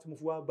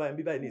wá bá ẹ̀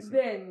bí báyìí nìsín.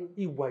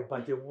 ìwà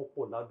ìbàjẹ́ wọn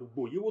pọ̀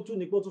ládùúgbò yìí wọ́n tún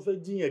ní pé wọ́n tún fẹ́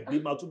jíyàn gbé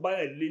máa tún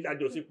báyà lé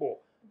lájọṣepọ̀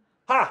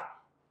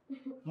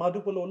máa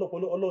dúpẹ́ lọ́wọ́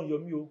Ọlọ́run yọ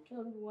mí o.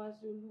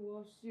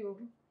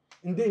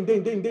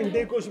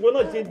 ǹdé kó ṣùgbọ́n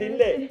náà ṣe ń dé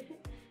nílẹ̀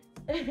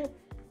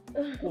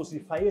kò sì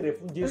fàyè rẹ̀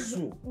fún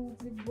Jésù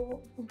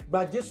gba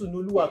Jésù ní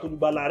Olúwa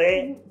àtolùgbàlà rẹ.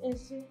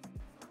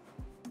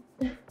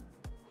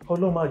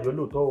 Ọlọ́run máa yọ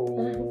lóòótọ́ o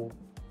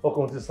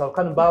ọkàn ti sá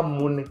kánú bá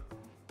mú ni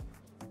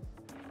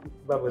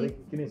báwo ni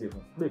kí ni ìṣe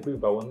fún lè pé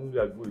ìgbà wọn nílùú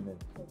àgbo yìí náà.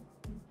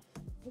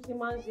 bó ṣe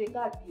máa ń ṣe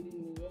káàkiri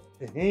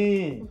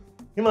nìyẹn.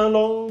 ní máa ń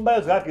lọ ń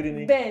báyọ̀ sí káàkiri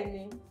ni. bẹ́ẹ̀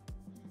ni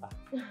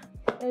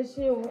ẹ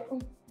ṣé o.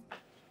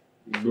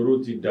 ìgboro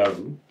ti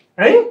dàrú.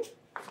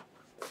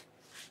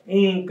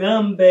 nǹkan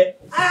ń bẹ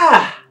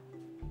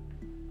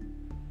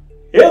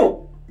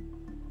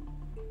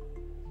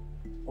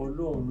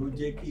Ọlọ́run ló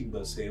jẹ́ kí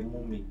ìgbọ̀nsẹ̀ mú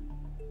mi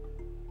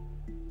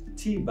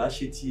tí ìbá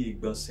ṣe ti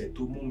ìgbọ̀nsẹ̀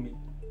tó mú mi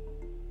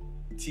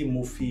tí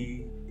mo fi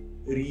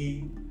rí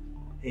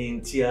ẹni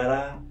tí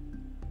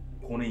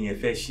arákùnrin yẹn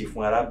fẹ́ ṣe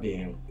fún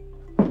arábìnrin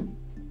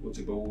ó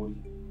ti gbọ́wọ́ rí.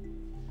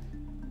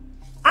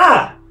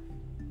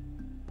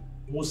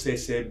 mo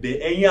ṣẹ̀ṣẹ̀ bẹ̀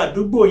ẹ̀yin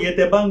àdúgbò yẹn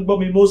tẹ́ bá ń gbọ́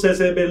mi mo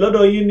ṣẹ̀ṣẹ̀ bẹ̀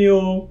lọ́dọ̀ yín ni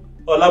o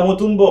ọ̀la mo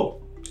tún bọ̀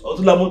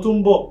ọ̀túnla mo tún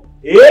bọ̀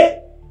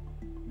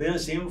bẹ́ẹ̀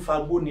ṣe ń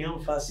fagbó ni ń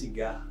fa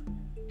sìgá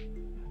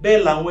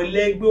bẹ́ẹ̀ làwọn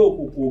ẹlẹ́gbẹ́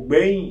òkùnkùn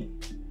gbẹ̀yìn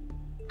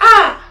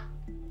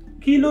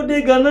kí ló dé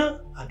ganan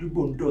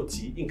àdúgbò ń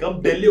dọ̀tí nǹkan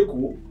bẹ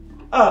lẹ́kọ̀ọ́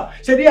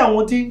ṣe rí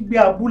àwọn tí ń gbé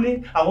abúlé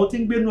àwọn tí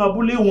ń gbénú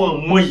abúlé wọn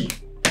mọ yìí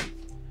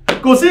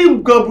kò sí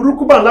nǹkan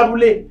burúkú bá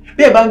lábúlé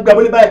bí ẹ bá ń gbé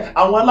abúlé báyìí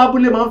àwọn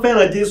alábúlé máa ń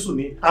fẹ́ràn Jésù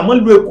ni àmọ́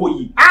lu Èkó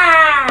yìí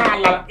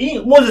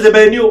mo ṣẹ̀ṣẹ̀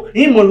bẹ̀rẹ̀ ni o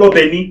yìí mo lọ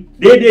bẹ̀ ni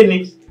déédéé ni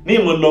ní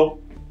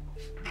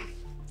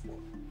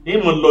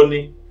mo lọ ni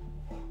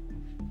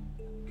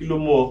kí ló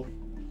mú ọ.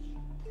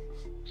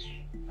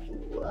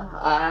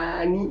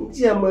 Àní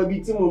tí ẹ mọ ibi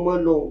tí mo mọ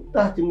lọ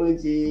láti mọ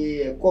ṣe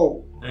ẹ̀kọ́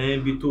o.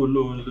 Ibi tó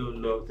lọ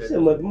tẹ́lẹ̀. Ṣé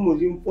mọ bí mo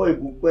ṣe ń fọ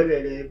ìbò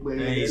pẹ́rẹ́rẹ́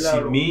láàárọ̀.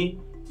 ìsìnmí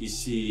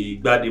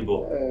ìsìgbàdìbọ̀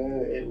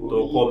tó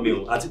kọ́ mi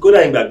o àti kódà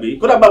ìgbàgbé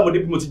kódà bá mo dé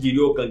bí mo ti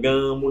jèrè ọkàn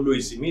gan-an mo lo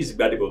ìsìnmí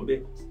ìsìgbàdìbọ̀ ń bẹ̀.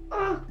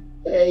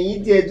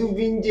 ẹ̀yin tí ẹ tún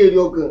fi ń jèrè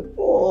ọkàn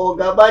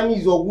ọ̀gá bá ní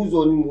ìsọkúsọ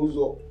ni mò ń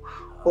sọ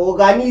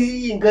ọ̀gá ní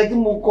nǹkan tí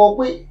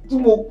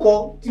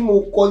mo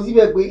kọ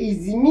síbẹ̀ pé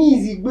ìsì mi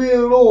ìsì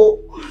gbèrò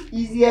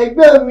ìsì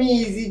ẹgbẹ́ mi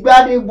ìsì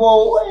gbádébọ̀.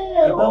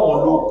 báwọn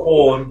ló kọ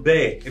ọ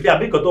bẹ́ẹ̀ ẹbí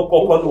àbíkan tó kọ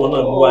ọkọ lóun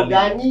náà mú wa ní.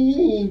 ọ̀gá ní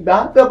ìgbà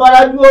fẹ́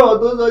bárájú ọ̀rọ̀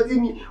tó sọ sí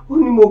mi ó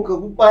ní mo kàn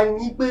pupa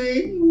ní pé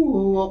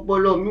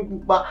ọpọlọ mi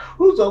pupa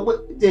ó sọ pé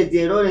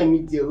jẹ̀jẹ̀ rọ́rẹ̀ mi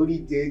jẹ̀ orí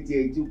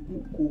jẹ̀jẹ̀ tó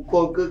kù kò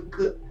kọ́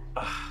kankan.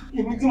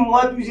 èmi tí mo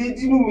wá tún ṣe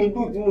tínú mi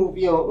dùn tí mo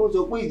fi hàn ó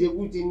sọ pé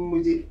ìṣekúṣe ni mo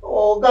ṣe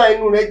ọ̀gá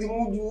inú rẹ ti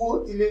mú ju ó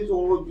ti lè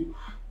sọ̀rọ̀ jù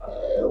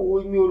wo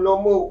mi ò lọ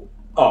mọ́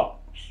o.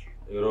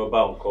 èrò bá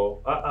nǹkan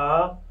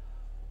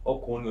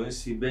ọkùnrin ò ń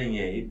ṣe bẹ́ẹ̀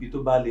yẹn ibi tó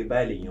bá lè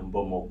báyìí lèèyàn ń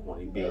bọ́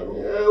ọmọkùnrin gbé rọ.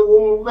 wo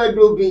mo fẹ́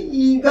dobi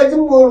nǹkan tí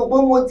mo rò pé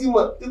mo ti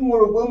mọ̀ tí mo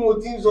rò pé mo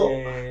ti ń sọ.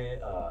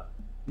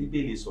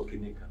 bíbélì sọ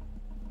kíní kan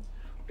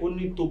ó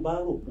ní tó bá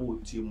rò pé o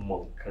ti mọ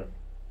nǹkan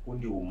ó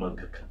ní o mọ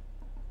nǹkan kan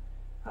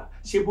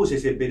ṣé bó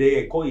ṣẹ̀ṣẹ̀ bẹ̀rẹ̀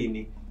ẹ̀kọ́ yìí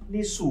ni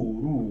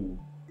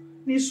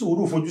ní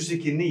sùúrù fojú sí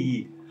kinní yìí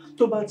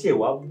tó bá tiẹ̀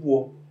wá bú ọ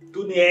tó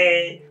ní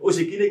ó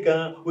ṣe kinní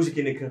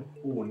kan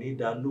òun ní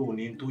dá lóhùn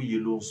ní tó yẹ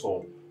ló ń sọ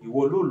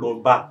ìwọ ló lọ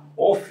bá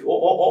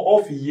ọ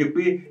fi yé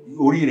pé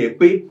orí rẹ̀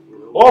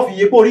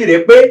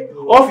pé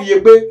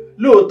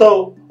lóòótọ́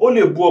ó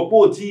lè bú ọ pé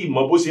ò tí ì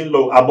mọ bó ṣe ń lọ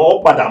àmọ́ ó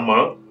padà mọ́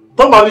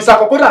tó máa fi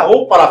sakọ kódà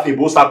ó padà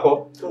fèbó sakọ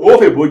ó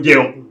fèbó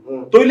jẹun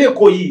tó ilé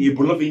ẹ̀kọ́ yìí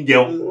èbó ló fi ń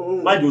jẹun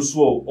má jò sú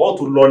ọ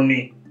tún lọ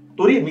ni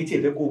torí èmi tí ẹ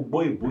fẹ́ kó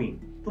gbọ́ ìbò yìí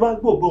tó bá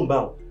gbọ́ ògbóhùn bá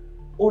wọn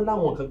ó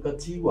láwọn kankan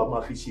tí wàá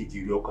máa fi ṣe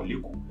ìjìrì ọkàn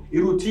lẹ́kọ̀ọ́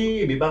irú tí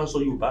èmi bá ń sọ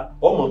Yorùbá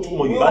ọmọ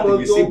túmọ̀ Yorùbá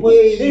tèmi sí ibò.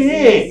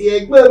 ìsì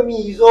ẹgbẹ́ mi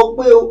ìsọ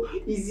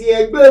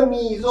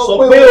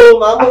pé o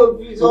màmá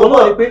òbí sọ pé. ìwọ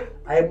náà ni pé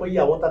àìmọye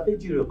àwọn tá a fẹ́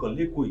jìrì ọkàn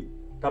lẹ́kọ̀ọ́ yìí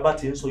tá a bá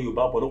ti ń sọ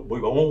Yorùbá ọ̀pọ̀lọpọ̀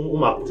Yorùbá wọn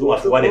máa kó tó wà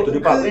fi wálẹ̀ torí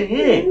pa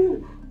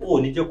ó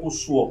ní jẹ́ kó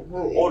sú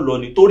ọ lọ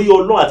nítorí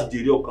Ọlọ́run àti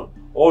jèrè ọkàn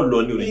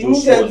lọ ní òrìjì oṣù ọ̀nì.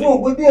 ìmúṣẹ fún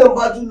òpin tí èèyàn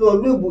bá tún lọ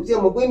ló èbò tí ẹ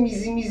mọ̀ pé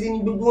mísímísí ni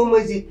gbogbo wọn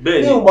mọ̀ ṣe tí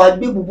èèyàn bá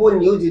gbé bùbó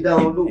ni ó ti dá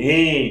wọn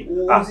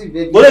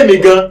lóhùn. bọ́lá èmi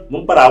gan mo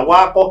ń padà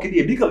wá kọ́ kí ni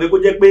èmi kàn fẹ́ kó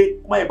jẹ́ pé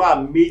má yẹ bá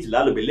méjì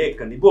lálọ́bẹ̀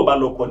lẹ́ẹ̀kan ní bí ò bá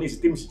lọ kọ ní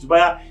ìsìtẹ́mì sì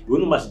túbáyà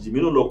ìwọ́nù màá sì jì mí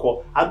nù lọ kọ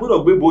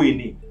agbọ́dọ̀ gbé bóyè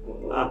ni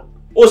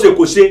ó ṣe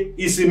kò ṣe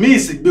ìsìnmí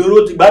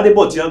ìsìgbèrò ti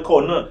gbádébọ̀ tí wọ́n kọ́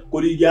náà kò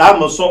lè yà á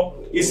mọ̀ sọ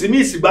ìsìnmí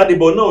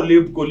ìsìgbádébọ̀ náà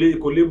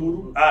kò lè burú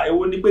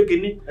èwo ni pé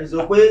kinní. ẹ sọ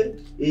pé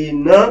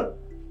èèná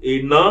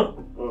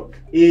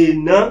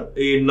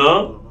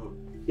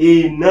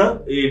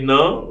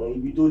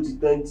ibi tó ti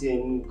tán tiẹ̀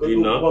ní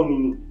nǹkan tó kọ́ mi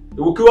nù.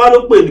 ìwò kí wá ló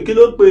pè ní kí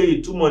ló pe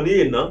ìtumọ̀ ní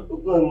èèná. ó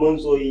kàn mọ́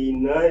sọ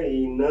ìmọ̀.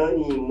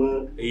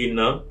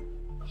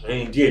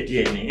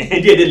 díẹ̀ ni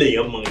díẹ̀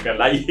lèèyàn mọ̀ nǹkan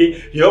láyé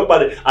yóò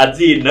padà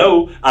àti ìná o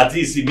àti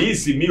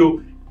ìsìnmí o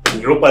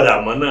yóò padà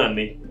mọ̀ náà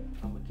ni.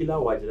 àmọ́ kí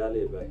láwọ̀ àjẹ́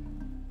lálẹ́ báyìí.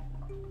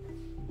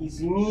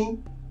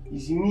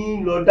 ìsìnmí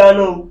lọ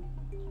dáná o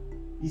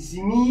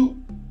ìsìnmí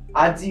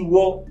àti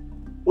ìwọ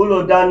ó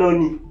lọ dáná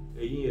ni.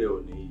 eyín rẹ ò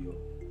ní yọ.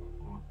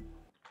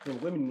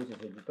 ìwé mi ni mo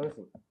ṣẹ̀ṣẹ̀ jù tán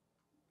sí.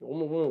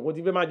 mo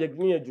ti fẹ́ máa jẹ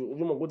gbìyànjú jù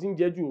ojúmọ̀ kó ti ń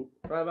jẹ́ jù o.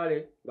 rárá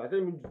rẹ̀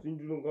gbàtẹ́ mi ti ń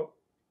dúró nǹkan.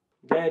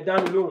 jẹ́ ẹ dá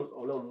mi lóhùn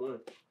ọlọ́run mọ́ ẹ̀.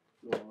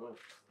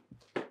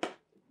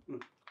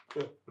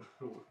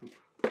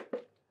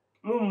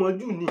 mo mọ̀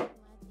jù ni.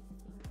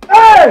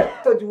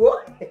 ojúwọ́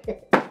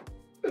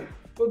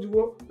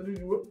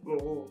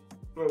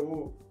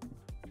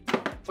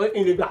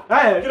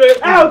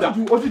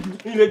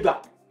ilé gbà.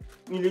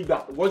 ilé gbà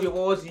wọ́n ṣe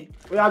fọwọ́ sí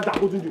ó yá gbà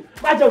kó tún jù.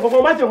 má jẹ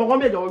nǹkan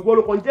bí ẹ̀jọ̀ ìwọ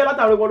ló kàn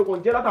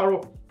jẹ́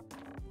látàárọ̀.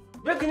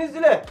 gbé kinní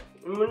sílẹ̀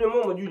mo ní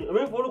mọ̀ jù ni èmi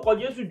ń forúkọ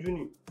Jésù jù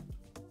ni.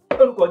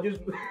 orúkọ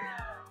Jésù.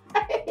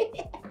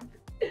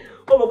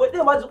 ó mọ̀ pé tí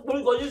èèyàn bá ti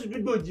porúkọ Jésù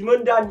dúdú òjì máa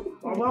ń dá ni.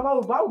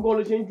 báwo gan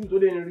ló ṣe ń jù tó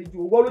lè rí ju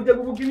ògbọ́n ló jẹ́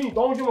gbogbo kíní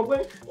ìtọ́hún ṣé mo pé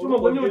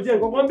mi ò jẹ́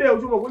nǹkan kan bẹ́ẹ̀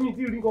ṣé mo pé mi ì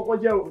tí ì rí nǹkan kan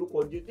jẹ́ orúkọ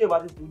Jésù tí èèyàn bá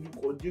ti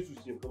porúkọ Jésù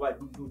sí nǹkan báyìí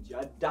dúdú òjì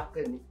á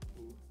dákẹ́ ni.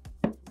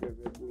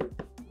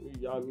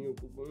 ìyá mi ò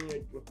gbogbo yín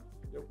ẹ̀jọ̀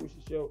jẹ́ kó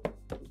ṣiṣẹ́ o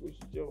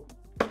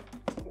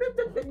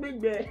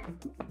gbẹgbẹ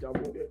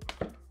ìjàmbọ̀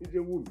ìṣe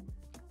wò mí.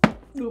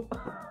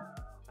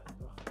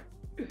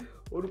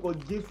 orúkọ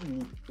Jésù ni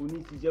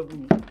oníṣiṣẹ́ fún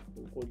mi.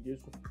 orúkọ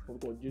Jésù kò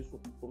ṣiṣẹ́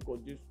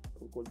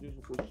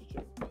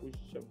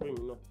fún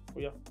èmi náà ó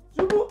yá.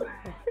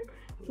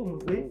 tó mọ̀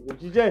pé kò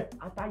ṣiṣẹ́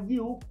àtàyé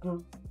ó kan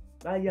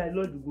láyé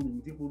alọ́dúgbò mi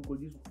tí orúkọ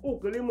Jésù ó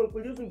kéré mọ́ pé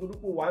Jésù nítorí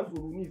pé wàá ń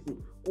sọ̀rọ̀ ní ìsìn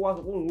kó wá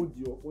sọ pé òun ò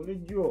jí ọ kò lè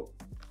jí ọ.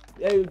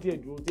 ẹyọ tí ẹ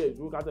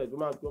dúró ká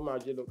tó máa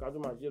ṣe lọ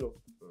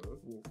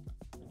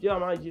kí a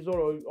máa ṣe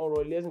sọ̀rọ̀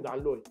ọ̀rọ̀ lẹ́sìn tá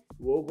ń lọ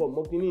ìwọ ọkọ̀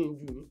mọ́ kí ní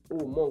ìjù ní o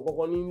mọ nǹkan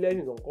kan ní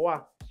lẹ́sìn tó ń kọ́ wà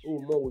o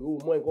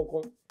mọ nǹkan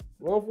kan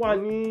wọ́n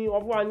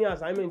fún wa ní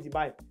assignment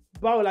báyìí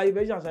báwo la yẹ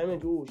fẹ́ ṣe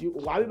assignment o ṣe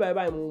wà á bí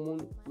báyìí mo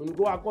ní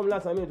kó wá kọ́ mi ní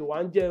assignment wà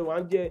á ń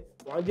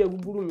jẹ́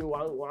gbúgbúrú mi wà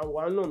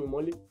á nà mí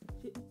mọ́lé.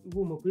 ṣé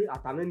ìwọ mọ̀ pé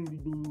àtàná ní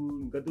gbogbo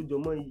nǹkan tó jọ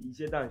mọ́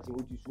iṣẹ́ tá à ń ṣe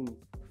ó ti sú mi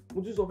mo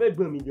tún sọ fẹ́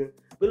gbọ́n mi gan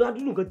pẹ̀lú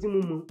adúlù nǹkan tí mo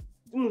mọ̀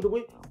tí mo sọ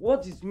pé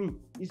what is me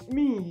is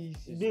me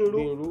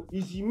ìsìnbẹ̀rọ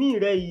ìsìnmí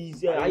rẹ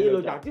ìṣe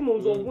ayélujára tí mo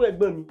sọ fún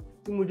ẹ̀gbọ́n mi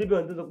tí mo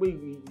débẹ̀ tó sọ pé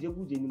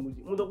ìṣekúṣe ni mo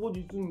ṣe mo sọ pé ó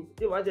ti sú mi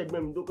tí ìwà ṣe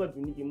ẹ̀gbọ́n mi tó kàn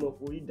tún ní kí n mọ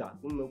forí dà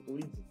kí n mọ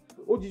forí dì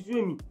ó ti sú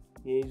èmi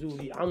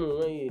sórí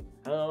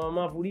àwọn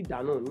máa forí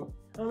dáná ni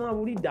àwọn máa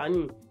forí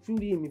dání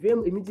sórí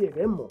èmi ti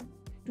ẹ̀fẹ́ mọ̀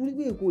torí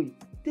pé èkó yìí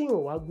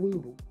téèyàn wá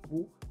gbóyìnbó ó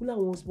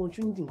láwọn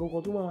opportunity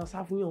kankan tó máa sá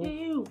fún yàn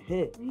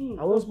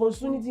àwọn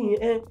opportunity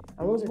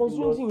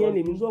yẹn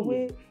lèmi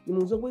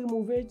sọ pé mo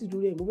fẹ́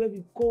tìtorí ẹ̀ mo fẹ́ fi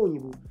kọ́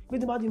òyìnbó pé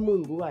tí bá ti mọ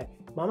òyìnbó báyìí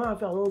màmá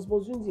fẹ́ àwọn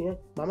opportunity yẹn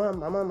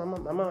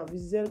màmá fi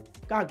ṣiṣẹ́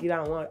káàkiri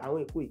àwọn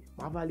èkó yìí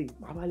màá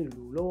bá lè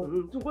lò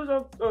lọ́wọ́. tùkọ́ sọ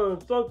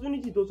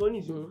opportunity tó sọ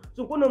nìṣó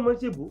tùkọ́ náà mọ̀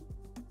ṣèbó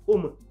ó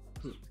mọ̀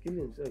kí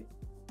ló ń sọ yìí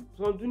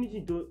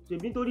opportunity tó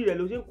ṣèbí nítorí rẹ̀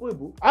ló ṣe ń kó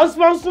èbó.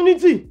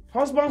 opportunity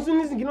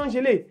kí ló ń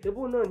ṣe lè.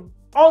 èbó náà ni.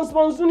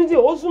 opportunity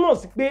ó túmọ̀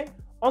sí pé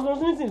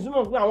opportunity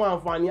túmọ̀ sí pé àwọn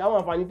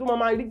àǹfààní tó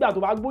máa rí gbà tó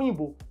bá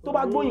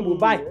gbóyìnbó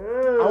báyìí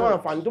àwọn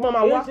àǹfààní tó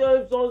máa wá.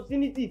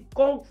 opportunity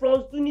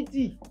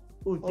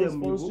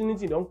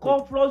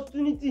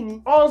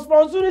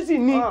opportunity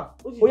ni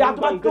oya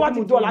tó bá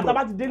ti dọ̀la tó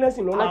bá ti dé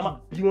lẹ́sìn lọ́la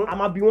a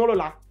máa bí wọ́n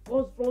lọ́la.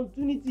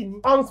 opportunity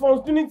ni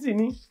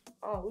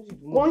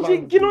kò ń ṣe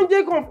kí ló ń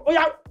jẹ́ kan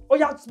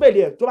oya spell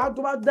ẹ̀ tó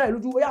bá dá ẹ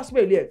lójú oya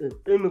spell ẹ̀.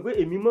 èmi pé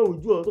èmi mọ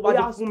ojú ọ tó bá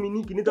ti fún mi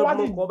ní kíní tó bá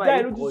ti dá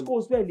ẹ lójú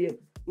kó spell ẹ̀.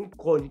 n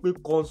kọ ni pé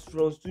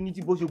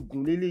opportunity bó ṣe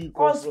gùn lélẹ́yìí.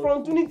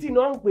 opportunity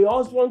náà ń pè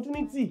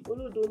opportunity.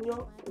 olódo ni ọ́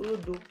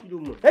olódo kí ló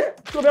mọ̀.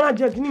 tó bẹ́ẹ̀ máa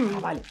jẹ́ kí ni ìlú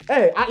balẹ̀.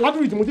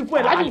 ládùúgbò tí mo ti fún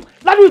ẹ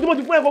ládùúgbò tí mo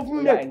ti fún ẹ kó fún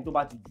mi lẹ̀. ẹni tó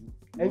bá ti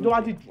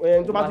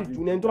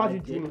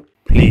jù ni.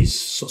 Please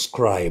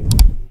subscribe.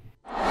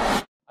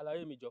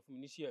 Àlàyé mi jọ fún mi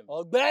ní ṣe ẹ̀.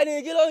 ọ̀gbẹ́ni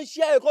kí ló ń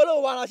ṣe èkó ló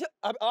wà náà ṣe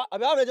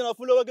àbí àwọn ènìyàn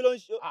fún lówó kí ló ń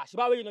ṣe.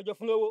 àṣìbáwé yìí lọ́jọ́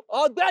fún lówó.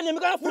 ọ̀gbẹ́ni mi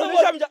kàn fún lówó.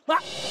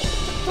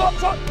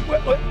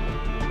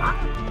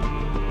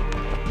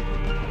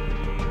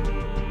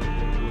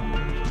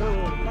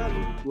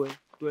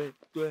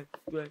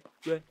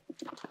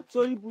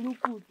 sórí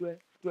burúkú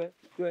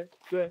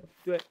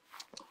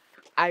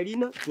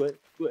àìríná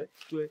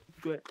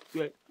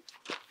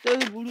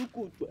sórí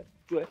burúkú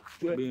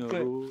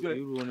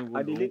irú orin wo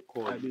ló ń kọ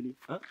yìí?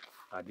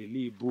 Àdèlé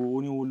ibo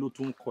orin wo ló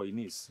tún ń kọ yìí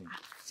ní ìsìn?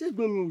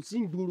 ṣégbọ́n mi ò sí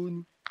ìgboro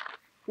ni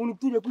orin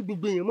tó yẹ kó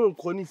gbogbo èèyàn máa ń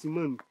kọ ní ìsìn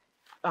mọ́ ni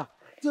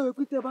tí o yẹ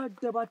pé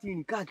tẹ́ bá ti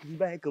rìn káàkiri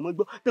báyìí kàn mọ́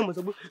gbọ́ tẹ́ mọ̀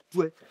sọ pé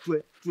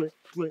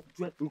tuẹ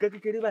nǹkan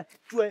kékeré báyìí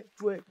tuẹ.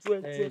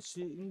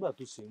 ṣé nígbà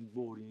tó ṣe ń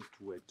gbọ́ orin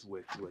tuẹ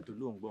tó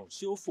ló ń gbọ́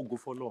ṣé ó fògo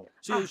fọ́lọ́run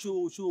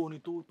ṣé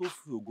orin tó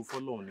fi ògo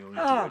fọ́lọ́run ni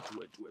orin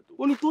tuẹ tó.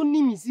 orin tó ní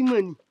mi sí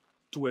mọ̀ ni.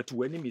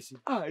 tuẹ ní mi sí.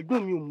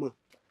 ẹ̀gbọ́n mi ò mọ̀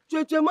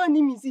tuẹ má ní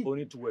mi sí.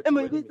 orin tuẹ ẹ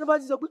mọ̀ pé tẹ́ bá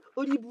ti sọ pé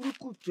orí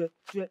burúkú tuẹ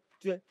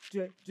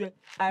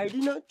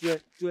àìríná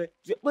tuẹ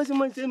bó ṣe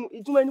máa ń ṣe nu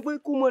ìtumọ̀ ẹni pé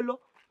kó mọ́ lọ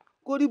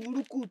kórí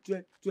burúkú tuẹ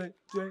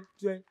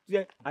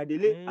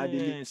àdèlé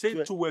ṣé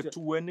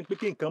tuẹ ní pé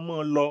kí nǹkan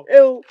máa lọ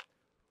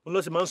n lọ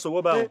sí máa ń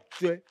sọwọ́ báwọn.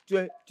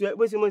 tuẹ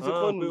bó ṣe máa ń ṣe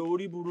kọ́nù. pé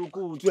orí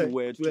burúkú tuẹ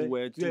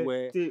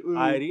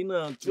àìrínà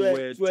tuẹ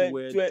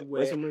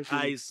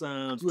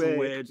àìsàn tuẹ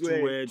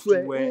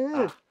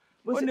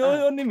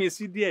ó ní mi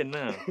sí díẹ̀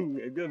náà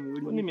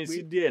ó ní mi sí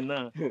díẹ̀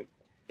náà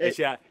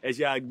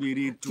ẹ̀ṣẹ̀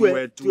àgbèrè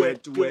tuẹ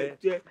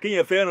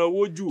kíyàn fẹ́ràn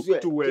owó jù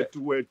tuẹ.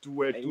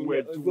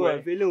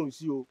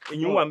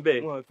 ìyún wà ń bẹ̀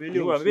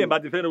bẹ́ẹ̀ bá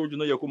ti fẹ́ràn owó jù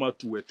náà yẹ kó máa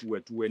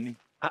tuẹ ní.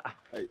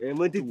 ẹ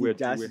mọ tètè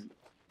já sí.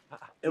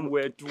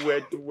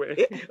 tuẹ.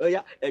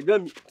 ọ̀ya ẹ̀gbọ́n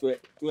mi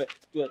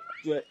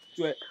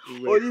tuẹ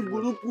orí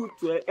burúkú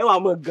tuẹ ẹ wà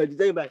mọ gàdí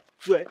sẹ́yìn báyìí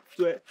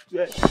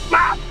tuẹ.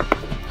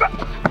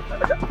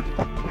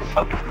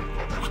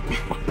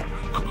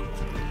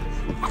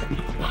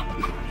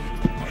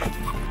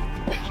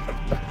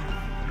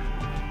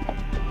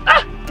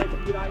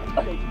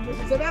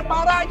 ṣẹ̀fẹ̀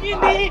para yín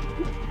ni.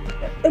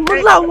 ẹ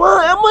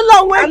mọ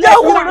làwọn ẹjẹ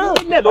wòran.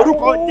 ilẹ̀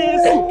lórúkọ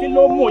Jésù kí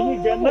ló mú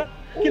yín ganan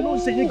kí ló ń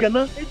ṣe yín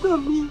ganan. ẹgbẹ́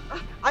mi.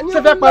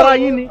 ṣẹ̀fẹ̀ para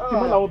yín ni kí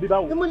mọ làwọn bí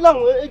báwo. ẹ mọ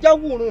làwọn ẹjẹ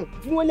wòran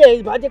tí wọ́n lè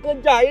ìbàjẹ́ kan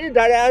já eré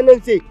ìdárayá náà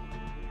ṣe.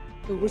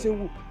 bó ṣe ń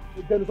wò.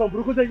 ìgbẹnusọ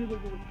burúkú sẹ́yìn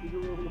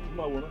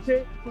máa wòran ṣé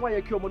tí wọ́n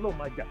yẹ kí ọmọ náà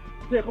máa jà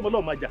tó yẹ kí ọmọ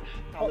náà máa jà.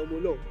 àwọn ọmọ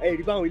náà ẹ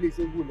rí báwọn ilé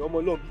iṣẹ́ wò ní ọmọ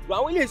náà bí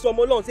àwọn ilé iṣẹ́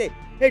ọmọ náà sẹ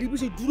ẹ rí bí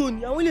ṣe dúró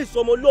ni àwọn ilé iṣẹ́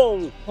ọmọ náà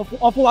ọ̀hún.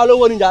 wọ́n fún wa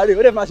lówó ní jàre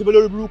ó dẹ̀ fi máa ṣe bẹ́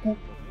lórí burúkú.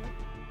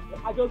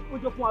 àjọ ó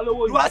jọ fún wa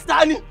lówó ni. ìwà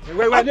sani.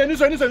 wẹ́wẹ́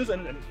nísọ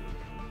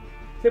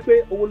ṣé pé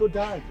owó ló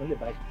dá nǹkan lè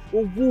báyìí.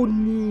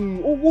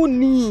 owó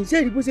ni ṣé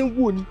ẹ rí bó ṣe ń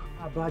wò ni.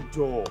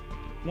 àbájọ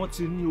wọn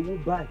ti ní owó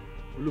báyìí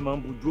ló máa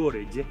ń bojú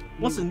ọ̀rẹ́ jẹ́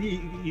wọ́n sì ní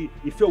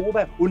ìfẹ́ owó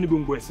báyìí ó ní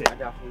gbòǹgbò ẹsẹ̀.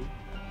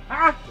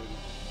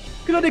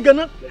 kí ló dé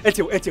ganan ẹ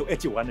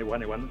ti wà ní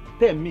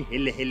tẹ́ mi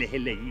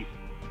hẹlẹhẹlẹ yìí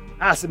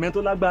àsìmẹ́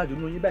tó lágbára jù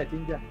ní oyin báyìí ti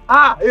ń jà.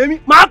 èmi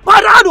máa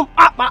padà dùn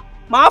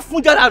máa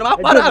fún jáde àrùn máa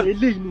padà dùn.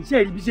 eléyìí ni iṣẹ́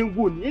ìríbi ṣe ń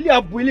wò ní eléyìí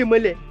abo eléyìí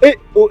mọ́lẹ̀. ẹ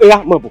yà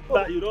mọ̀ bọ̀.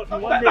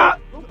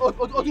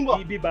 o tún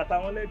bọ̀. ibi bàtà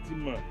wọn lẹ ti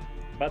mọ̀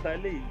bàtà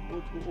eléyìí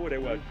ó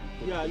rẹwà jù.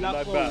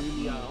 lágbà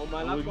ọmọ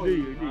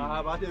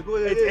alákọ̀ọ́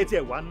ẹ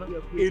tiẹ̀ wá ná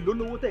èlò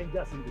lówó tẹ̀ ń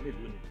jà sí ìdílé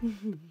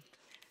lónìí.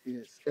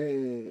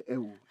 ẹ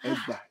wò ẹ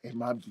gbà ẹ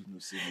má bínú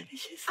sí mi.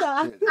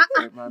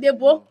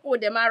 Dèbò kò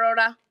dẹ̀ máa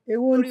rọra.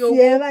 èwo ń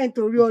tiẹ̀ láì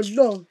torí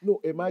Ọlọ́run. no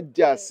ẹ má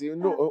jà sí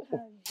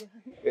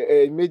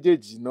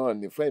méjèèjì náà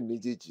ni fún ẹ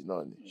méjèèjì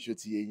náà ni ṣó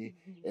ti yé yín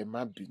ẹ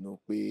má bínú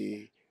pé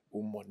ó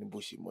mọ ní bó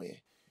ṣe mọ yẹn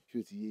ṣó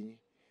ti yé yín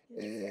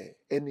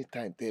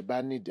anytime tẹ́ bá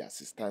need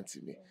assistant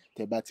mi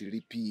tẹ́ bá ti rí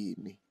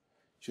PA mi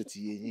ṣó ti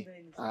yé yín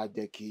á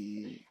jẹ́ kí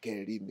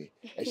kẹ́ rí mi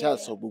ẹ ṣáà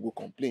sọ gbogbo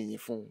complain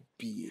yín fún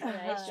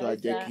PA so á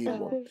jẹ́ kí n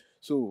mọ̀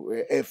so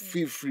ẹ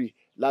feel free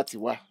láti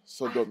wá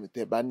sọ́dọ̀ mi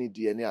tẹ́ bá need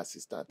any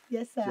assistant.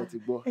 Yes sir. ṣé ti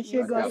gbọ́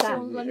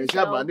ẹ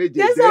ṣáà manage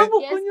yes then sir.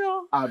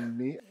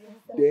 àmì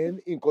then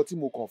nǹkan tí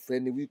mo kàn fẹ́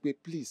ni wípé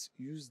please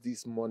use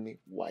this money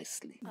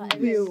wisely.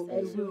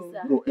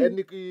 No,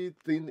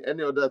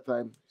 any other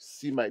time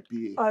see my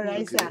PA. All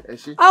right sir. ẹ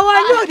ṣé. Àwọn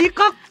yóò ní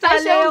kọ́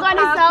ṣe ń kọ́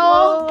ní sa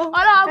o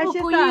ọlọ́run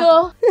bùkún yín o.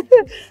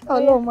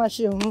 Ọlọ́run máa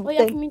ṣe òun. Ó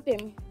yẹ fún mi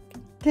tèmi.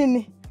 Kí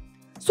ni?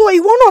 So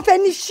ìwọ náà fẹ́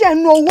ní iṣẹ́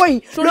ẹnu owó yìí.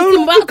 Sori tí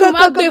mo bá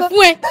gbé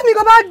fún ẹ. Tẹ́mi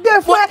kan bá gbé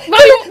fún ẹ.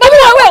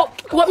 Bàbá wẹ̀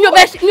mi ò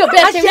bẹ́ ṣe mi ò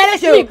bẹ́ ṣe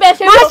mi bẹ́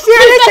ṣe mi ò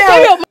bẹ́ ṣe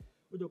mi.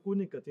 Ó jọ kó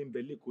ní nǹkan tí ń bẹ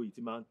lẹ́kọ̀ọ́ yìí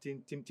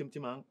tí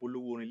máa ń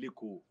polówó orin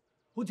lẹ́kọ̀ọ́.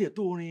 Ó jẹ́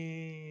tó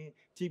orin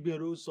tí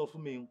Gbénró sọ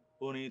fún mi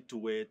orin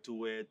tuwẹ̀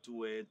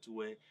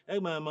ẹ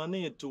máa ní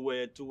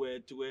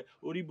tuwẹ̀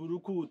orí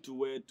burúkú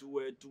tuwẹ̀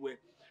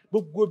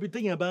gbogbo ibi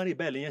téèyàn bá ń rìn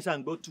báyìí lèyàn ṣáà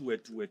ń gbọ́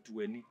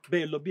tuwẹ̀ ni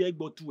bẹ́ẹ̀ lọ bí ẹ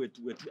gbọ́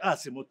tuwẹ̀ á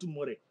sì mọ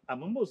túmọ̀ rẹ̀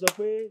àmọ́ mo sọ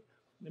pé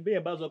bí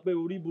yẹn bá sọ pé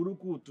orí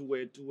burúkú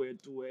tuwẹ̀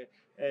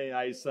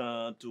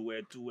àìsàn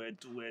tuwẹ̀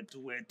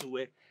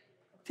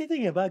tí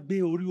téèyàn bá gbé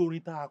orí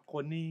orin tá a kọ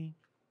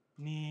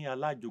ní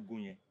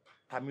alájogun yẹn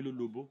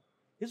Tamilolobo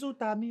èso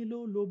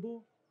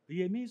Tamilolobo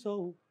ìyẹmí sọ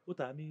ó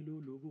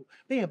Tamilolobo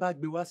bẹ́ẹ̀ bá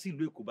gbé wá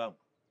sílùú Èkó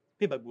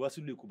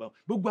báwọn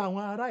gbogbo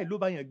àwọn ará ìlú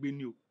bá yẹn gbé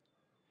ni o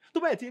tó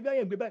báyìí tí bá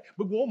yẹn gbé báyìí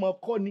gbogbo wọn máa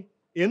kọ́ ni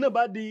èèyàn náà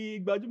bá di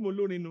gbajúmọ̀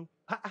olórin nu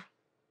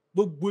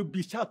gbogbo ibi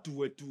iṣẹ́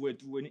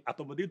tuwẹ̀ ni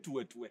àtọmọdé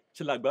tuwẹ̀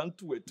ṣe làgbà ń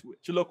tuwẹ̀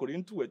ṣe lọkùnrin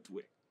ń tuwẹ̀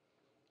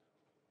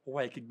ó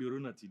wáyé kí Gbénró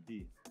náà ti dé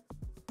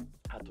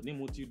àtúní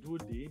mo ti dúró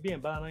dé bí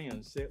ẹ̀ bá rán yàn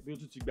ń sẹ́ bí ó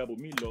tún ti gbàbọ̀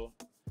mí lọ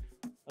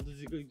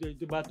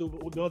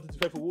wọ́n ti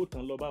fẹ́ fowó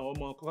tán lọ bá àwọn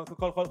ọmọ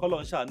kọ́lọ́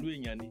ń ṣàánú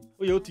èèyàn ni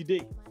ó yẹ ó ti dé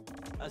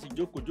a sì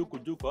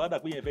jókòó á dà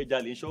pé yẹn fẹ́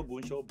jalè ń ṣọ́ọ̀bù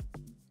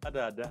á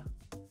dáadáa.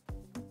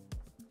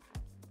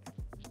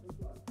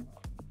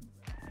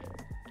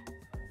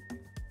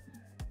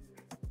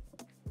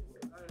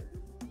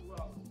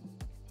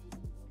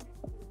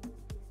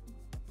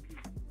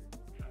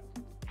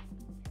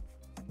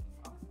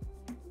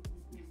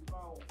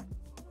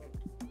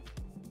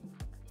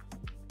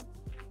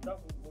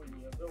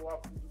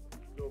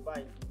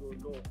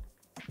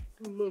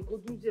 Mo nǹkan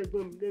tó ń ṣe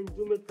ẹ̀gbọ́n mi lẹ́nu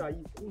ọjọ́ mẹ́ta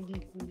yìí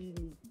kúlíkúlí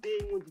ni pé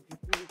wọ́n ti fi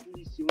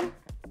kúlíkúlí ṣe wọ́n.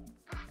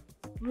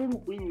 Mo rò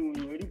pé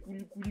ìròyìn rí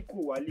kúlíkúlí kò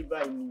wálé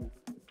báyìí ni.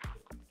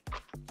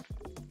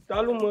 Ta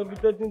ló mọ ibi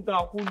tó ti ń ta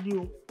kúlí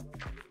o?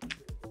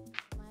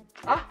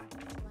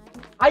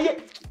 Ayé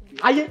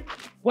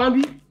wá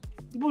bí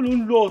ibo ló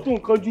ń lọ tó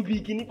nǹkan ju bí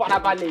kíní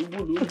farabalẹ̀ ibo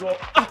ló ń lọ.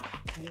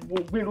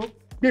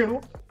 Gbénró.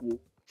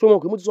 Ṣé o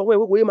mọ̀ pé mo ti sọ fún ẹ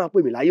pé kò yé máa pè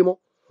mí láyé mọ́?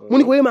 Mo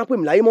ní kò yé máa pè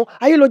mí láyé mọ́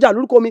ayé lọ́jà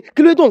lórúkọ mi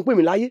kí ló tó ń pè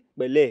mí láyé.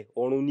 Pẹ̀lẹ́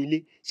ọ̀run nílé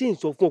ṣé n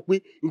sọ fún ọ pé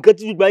nǹkan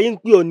tí gbogbo ayé ń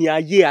pè ọ ní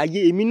ayé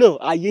èmi náà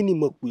ayé ni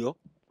mo pè ọ.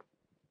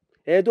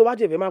 Tó bá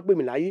tiẹ̀ fẹ́ máa pè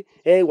mí láyé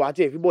wà á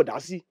tiẹ̀ fi bọ̀dá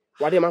sí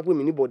wà á tiẹ̀ máa pè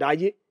mí ní bọ̀dá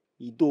ayé.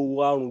 Ìtò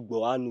àrùn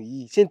gbọ̀hánu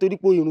yìí ṣé nítorí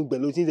pé irun gbẹ̀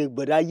ló ti ń ṣe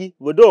bọ̀dá ayé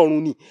bọ̀dá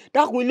ọ̀run ni.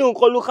 Dákun ilé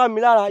nǹkan ló ká mi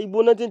lára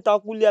ibo náà ti ń ta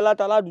kúlé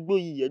aláta ládùúgbò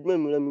yìí ẹ̀gbọ́n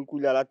mi rán mi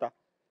kúlé aláta.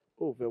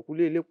 Ó fẹ́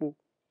kúlé elépo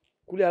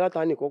kúlé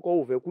aláta ní kọ́kọ́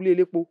ó fẹ́ kúlé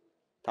elépo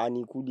ta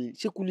ni kúlé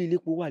ṣé kúlé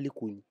elépo wà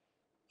lẹ́kọ̀ọ́ ni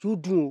yóò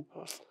dùn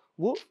o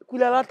wo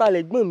kúlẹ̀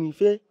alátalẹ̀ gbọ́n mi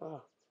fẹ́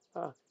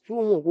ṣé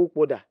o mọ̀ kó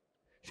pọ̀dà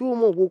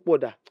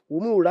wò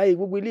mí ò ráyè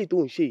gbogbo eléyìí tó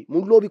ń ṣe mo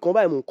lọ́ọ̀bì kan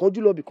báyìí mo ń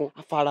kánjú lọ́ọ̀bì kan.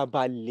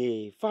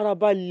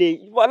 Farabalẹ̀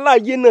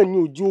ìwàláyé náà ni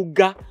òjò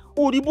ga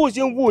orí bó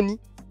ṣe ń wò ni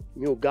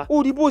mi ò ga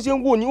orí bó ṣe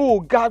ń wò ni ó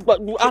ga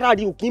ara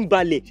rí òkè ń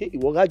balẹ̀. Ṣé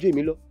ìwọ gájú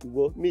èmi lọ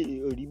ìwọ mi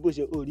orí bó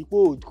ṣe orí pé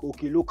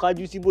òkè ló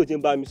kájú sí bó ṣe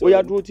ń bá mi sọ. Ó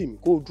yá dúró tì mí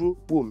kó o dúró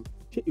wò mí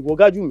ṣé ìwọ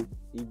gájú mi.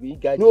 Ìgbé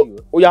gájú o.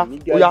 Ó yá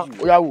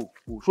wò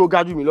ṣó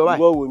gájú mi lọ báyìí.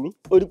 Ìwọ wò mí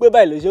orí pé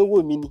báyìí ló ṣe ń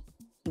wò mí ni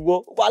ìwọ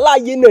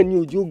wàláyé náà ni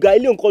òjò ga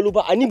ilé nǹkan ló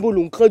bá àníbo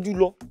ló ń kánjú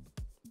lọ.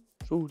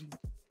 Sórí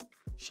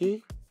ṣé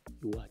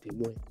ìwọ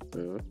àtẹ̀gbọ́n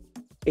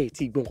ẹ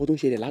ti gbọ́ nǹkan tó ń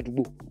ṣẹlẹ̀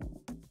ládùúgbò.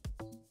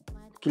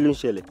 Kí ló ń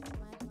ṣẹlẹ̀?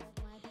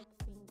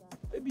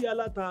 Ebi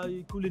aláta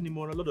ikúlé ni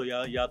mo rán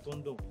lọ́dọ̀ ya tó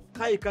ń dùn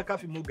káyíká ká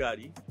fi mú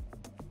gàrí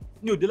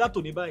ní òde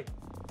látòní báyìí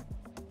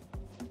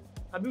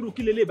àbírú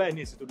kí lélẹ̀ báyìí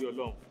ní ìsìn torí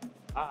Ọlọ́run.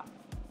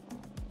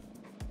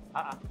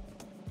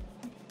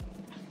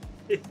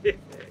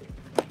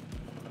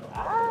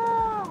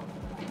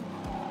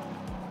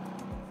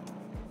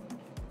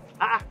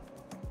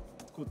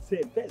 Kò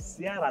tẹ̀ bẹ́ẹ̀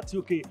sí ara tí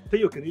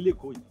téyò kìíní lè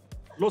kó yìí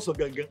lọ́sàn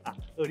gangan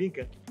orí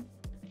nǹkan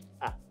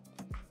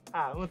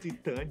wọ́n ti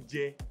tàn án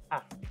jẹ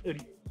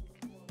orí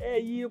ẹ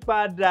yí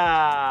padà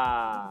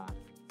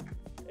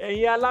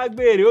ẹ̀yin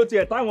alágbèrè ó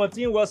tiẹ̀ táwọn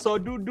tí ń wọṣọ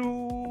dúdú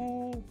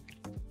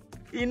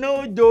iná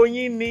òjò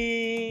yín ni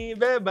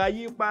bẹ́ẹ̀ bá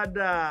yí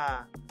padà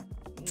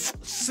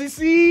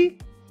sísí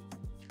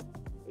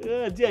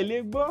tí ẹ lè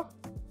gbọ́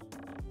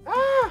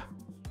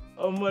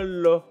ọmọ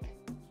lọ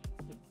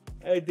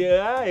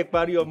ẹ̀dẹ̀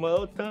ìparí ọmọ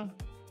ó tán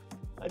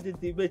á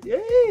ti bẹ́ẹ̀ tí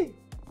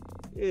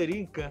èrí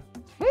nǹkan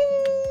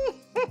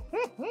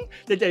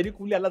jẹjẹ ìrí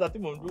kúlẹ̀ aláta tí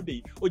mò ń dúró dè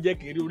yìí ó jẹ́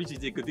kí n rí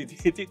oríṣiríṣi èkó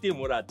tí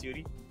mo rà àti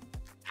rí.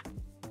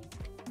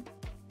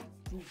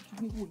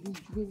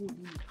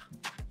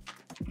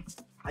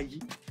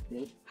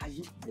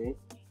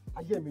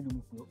 ayé mi ló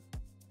mú pé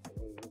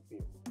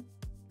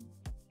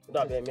ó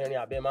dàbẹ̀ mẹ́rin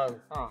abẹ́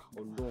márùn-ún.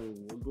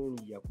 Ọlọ́run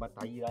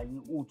ìyàpàtà yìí ayé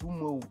ó tún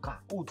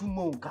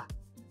mọ òǹkà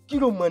kí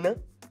ló mọ̀ ná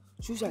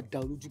ṣó ṣàdá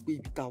lójú pé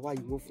ibi tá a wá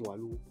yìí wọ́n fún wa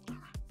lówó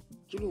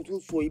kí ló tún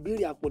sọ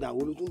ìbéèrè àpọ̀dà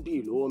wo ló tún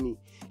béèrè lọ́wọ́ mi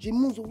ṣe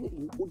mú sọ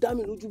ó dá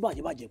mi lójú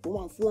bàjẹ́bàjẹ́ pé wọ́n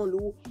máa fún wọn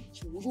lówó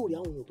ṣe wọ́n yóò rí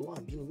àwọn èèyàn tó wà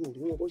nínú yóò rí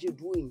wọn bọ́ ṣe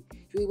dúró yìí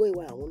ṣé ìwọ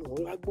ìwà àwọn náà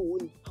wọ́n wá gbowó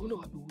ni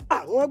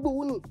àwọn wá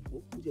gbowó ni ó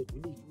kú jẹ̀ tó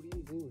lè torí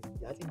ìlú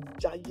ìyá ti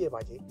jáyé ẹ̀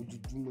bàjẹ́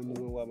ojoojúmọ́ ni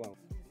wọ́n wá bá wọn.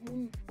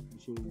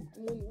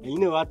 ẹ̀yin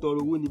náà wá tọrọ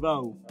owó ní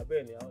báwo.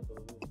 abẹ́ẹ̀ ni àwọn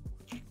tọrọ owó.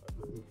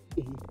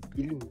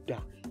 ilé ò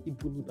dáa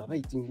ibo ni bàbá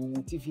yìí ti ń rówó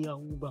tí fi ń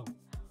hàn bá wọn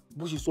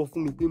bó ṣe sọ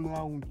fún mi pé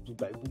máa ń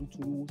dùgbà ìbúrú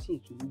tún rówó sí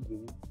ìtúrú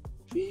gbòó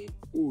ṣé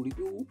o rí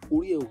pé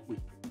orí ẹ ò pè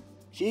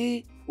ṣé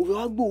o fẹ́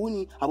wá gbòó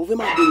ni àbò fẹ́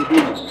máa béèrè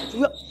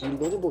ṣùgbọ́n ṣòrí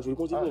kan tó bọ̀ ṣòrí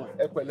kan tó bọ̀.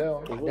 ẹ pẹ̀lẹ́ o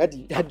dádì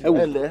ẹ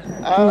pẹ̀lẹ́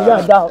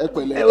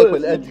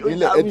ẹ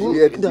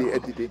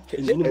dìde.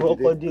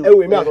 ẹ wo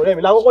èmi àtọ̀rẹ́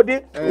mi lákọ́kọ́ dé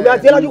èmi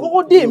àti ẹlájú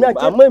kọ́kọ́ dé èmi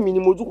àti àmọ́ èmi ni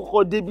mo tún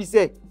kọ́kọ́ dé bí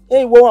sẹ́ ẹ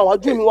ìwọ àwọn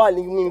ajú mi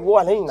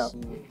wà lẹ́yìn náà.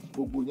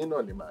 gbogbo yín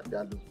náà ni màá dá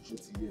lò ṣó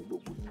ti yé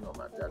gbogbo yín náà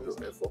máa dá lò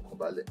ẹ fọkàn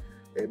balẹ̀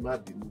ẹ má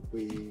bínú pé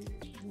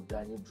mo dá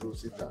yín dúró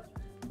síta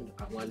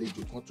àwọn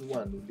àlejò kan tún wà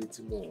nílé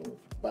tí mò ń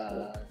bá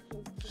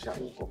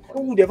ṣàwọn kankan. ó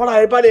wù dé fara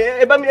ẹ balẹ̀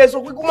ẹ bá mi ẹ sọ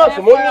pé kó má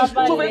fún mọ́ ní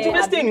tó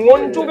fẹ́ stay ni wọ́n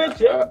ní tó fẹ́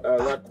jẹ́.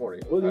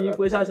 arákùnrin ó ní yín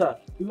pé ṣáṣà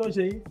kí ló ń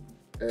ṣe yín.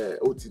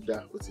 ó ti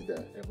dá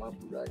ẹ má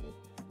búra yín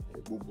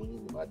gbogbo yín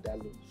ni màá dá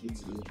lò ṣó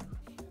ti yé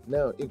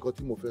náà nǹkan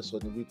tí mo fẹ́ sọ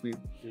ni wípé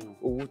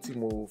owó tí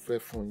mo fẹ́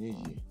fún yín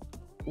yìí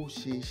ó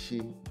ṣeé ṣe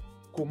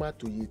kó má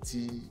tó iye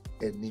tí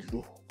ẹ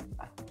nílò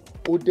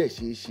ó dẹ̀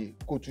ṣeé ṣe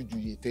kó tún ju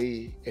iye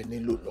tẹ́ ẹ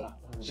nílò lọ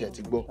ṣe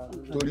ti gbọ́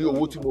torí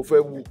owó tí mo fẹ́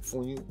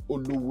fún yín ó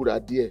lówúra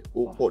díẹ̀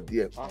ó pọ̀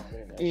díẹ̀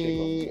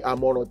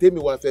àmọ̀ràn tèmi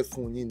wá fẹ́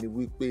fún yín ni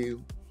wípé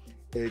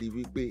ẹ rí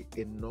wípé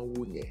ẹ náwó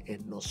yẹn ẹ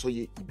ná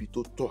sóyè ibi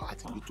tó tọ́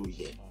àti ibi tó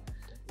yẹ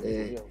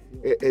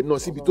ẹ ná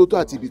síbi tó tọ́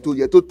àti ibi tó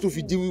yẹ tó tún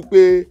fi di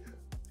wípé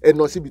ẹ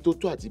ná síbi tó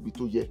tọ́ àti ibi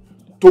tó yẹ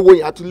tówó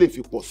yẹn á tún lè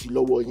fi pọ̀ sí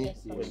lọ́wọ́ yín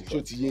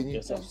ṣó ti yé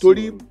yín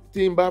torí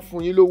tí n bá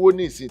fún yín lówó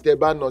ní ìsìn tẹ́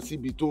bá ná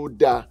síbi tó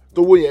dáa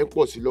tówó yẹn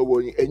pọ̀ sí lọ́wọ́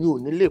yín ẹ̀yin ò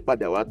ní lè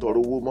padà wá tọrọ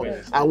owó mọ́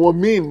àwọn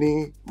míì ni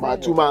màá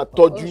tún máa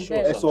tọ́jú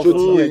ṣó ti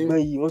yé yín. ẹ̀gbọ́n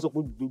yìí wọ́n sọ pé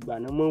gbogbo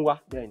àná mọ́ wá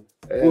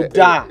kò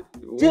dáa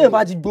tí èèyàn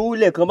bá ti gbowó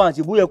lẹ́ẹ̀kan bá ń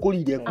ṣe bóyá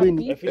kórìí rẹ̀ pé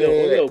ni.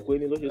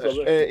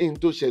 n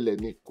tó ṣẹlẹ̀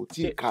ni kò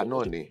tí ì kà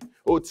náà ni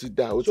ó ti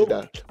dá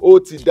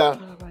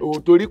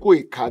torí kò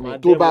ì kà ni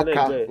tó bá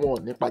ka wọn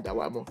ò ní padà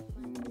wá mọ́. pa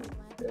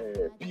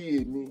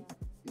mi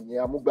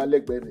ìyẹn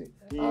amúgbálẹ́gbẹ̀ẹ́ mi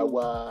a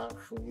wá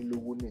fún yín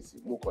lówó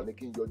nísìnyí mo kàn ní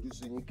kí n yọjú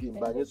sí yín kí n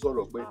bá yín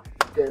sọ̀rọ̀ pé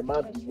kẹ́ ẹ má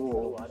bínú o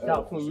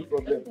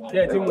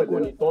tẹ́ ẹ tí mo kò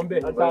ní tán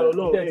bẹ́ẹ̀ agbára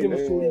Ọlọ́run tẹ́ ẹ tí mo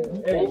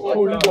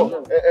sórí bọ̀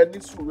ẹ ní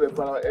sùúrù ẹ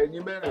fara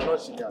ẹ̀yin mẹ́rin náà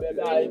ṣì ní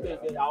àbẹ̀rẹ̀.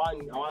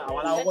 àwọn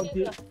aláwọ̀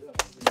dé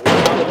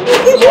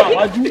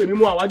èmi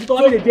mú àwájú tó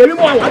wá lè dé èmi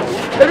mú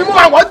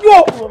àwájú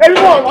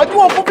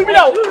o fún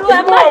bíbélà o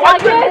èmi mú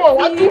àwájú.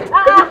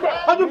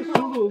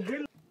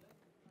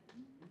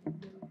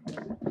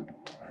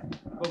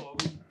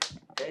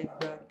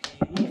 ẹgbà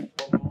kìí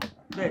pọmọ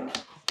bẹ́ẹ̀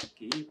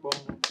kìí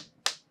pọmọ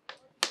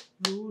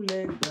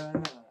lúlẹ̀ gbà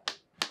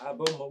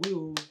àbọ̀mọ̀wé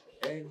o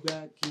ẹgbà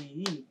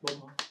kìí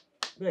pọmọ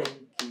bẹ́ẹ̀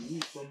kìí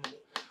pọmọ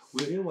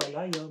wèrè wà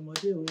láyé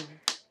ọmọdé o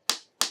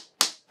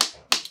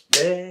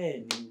bẹ́ẹ̀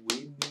ni ìwé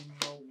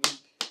mímọ́ wí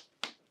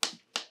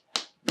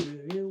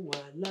wèrè wà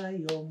láyé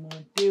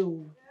ọmọdé o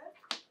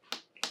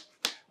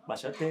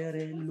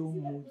pàṣátẹ́rẹ́ ló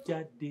mú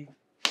jáde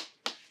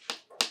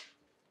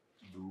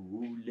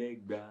lúlẹ̀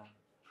gbà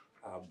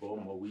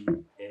àbọ̀mọ̀wé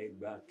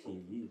ẹgbà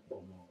kìí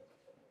pọmọ.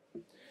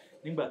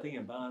 Nígbà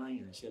téèyàn bá rán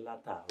ìránṣẹ́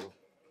látàárọ̀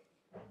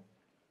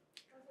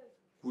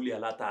kúlẹ̀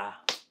aláta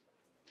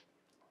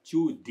tí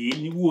ó dé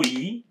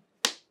níwòyí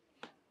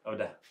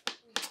ọ̀dà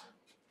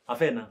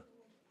afẹ́nà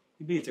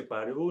ibi ìtì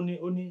parí ó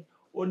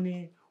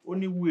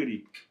ní wèrè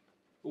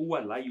ó wà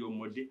láyé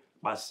ọmọdé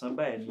pàṣán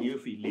báyìí ni yóò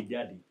fi lè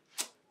jáde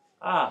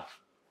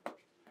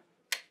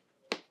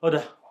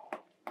ọ̀dà.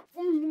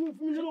 Fún mi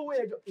nínú owó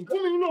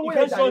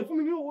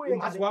yẹn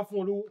màá ti wá fún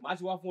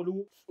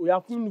olówó òyà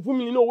fún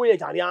mi nínú owó yẹn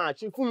jàre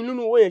ṣe fún mi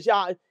nínú owó yẹn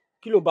ṣe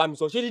kí ló ń bá mi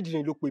sọ ṣé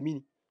dídìrín ló pè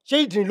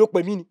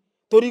mí ni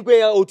torí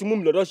pé o ti mú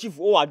mi lọ́dọ̀ ṣífù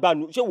ó wà gbà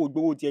nù ṣé wò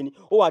gbowó tiẹ̀ ni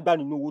ó wà gbà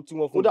nínú owó tí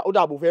wọ́n fún mi. ó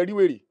dàbò fẹ́ rí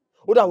wèrè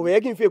ó dàbò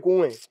fẹ́ kí n fẹ́ kó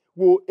wọn ẹ̀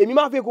wo èmi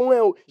máa fẹ́ kó wọn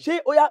ẹ̀ o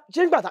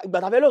ṣé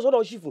gbàtà fẹ́ lọ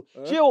sọ́dọ̀ ṣífù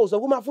ṣé o sọ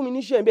pé máa fún mi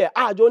níṣẹ́ bẹ́ẹ̀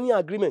àjọ ní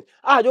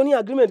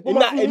agreement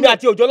èmi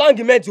àti òjò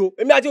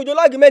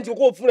láǹgìmẹ́ǹtì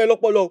kó fún rẹ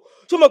lọ́pọ̀lọ́ o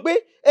ṣé mo pé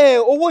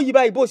owó yìí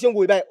báyìí bó ṣe ń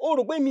wò báyìí ó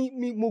rò pé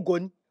mo gọ̀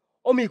ni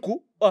ọmọ ìkú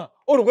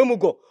ó rò pé mo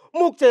gọ̀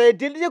mo tẹ̀lé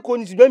délé kò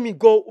ní ṣùgbọ́n mi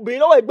gọ̀ obìnrin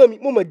lọ́wọ́ ẹgbẹ́ mi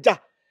mo mọ̀ já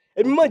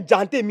èmi mọ̀ já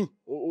ń tèmi.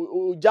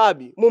 o já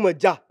àbí mo mọ̀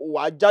já.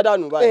 wàá já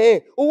dànù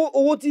báyìí.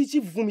 owó tí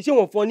chief fún mi ṣé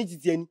wọ́n fún ọ ní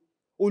titi ẹni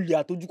olè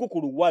àtọjú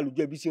kòkòrò wà lójú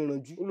ẹbí ṣe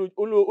ranjú.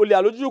 Olè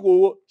àlójú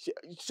kòkòrò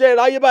ṣe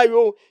ráyé báyìí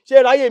o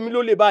ṣe ráyé mi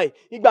ló lè báyìí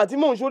ìgbà tí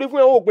mò ń ṣoore fún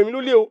ẹ o pè mí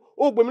ló lé o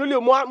mo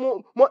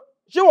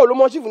ṣé wọ́n ló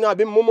mọ chief ní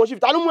àbí mo mọ chief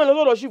ta ló mú ẹ lọ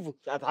sọ́dọ̀ chief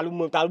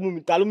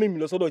ta ló mú mi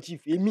lọ sọ́dọ̀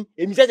chief èmi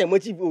ṣẹ̀ṣẹ̀ mọ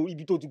chief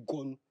ibi tó ti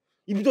gọnu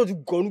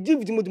chief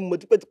tí mo ti mọ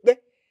tipẹ́tipẹ́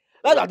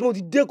látà tí mo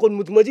ti dé kọnu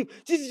mo ti mọ chief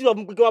chief sọ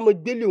fún pé kí wọ́n mọ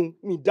gbélé òun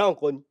mi dáhùn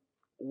kọ́ ni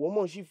òwò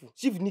mọ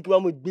chief ní kí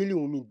wọ́n mọ gbélé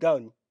òun mi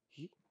dáhùn ni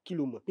kí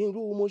ló mọ̀ ní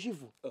irú mọ chief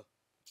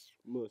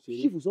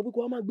sọ pé kí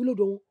wọ́n máa gbé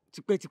lọ́dọ̀ wọn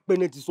tipẹ́tipẹ́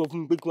náà ti sọ fún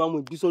mi pé kí wọ́n mọ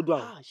gbé sọ́dọ̀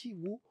àwọn.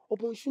 ṣìwò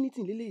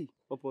opportunity lélẹ̀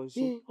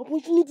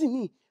opportunity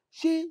ni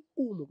ṣé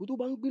o mọ̀ pé tó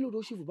bá ń gbé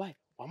lọ́dọ̀ chief báyìí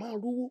wà máa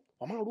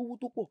rówó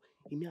tó pọ̀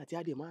èmi àti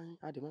adé máa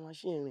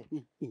ṣe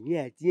ìrìn èmi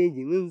àti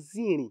ẹ̀yìn ń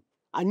sí ìrìn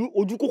àní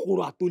ojú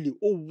kòkòrò àtolè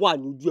ó wà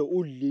ní ojú ẹ̀ ó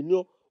lè ná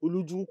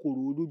olójú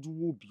kòkòrò olójú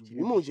wò bí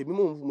mò ń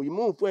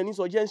fún ẹ ní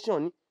suggestion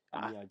ni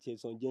èmi àti ẹ̀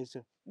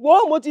suggestion.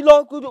 wo mo ti lọ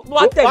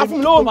wá tẹ̀lé wá fún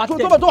mi lọ́wọ́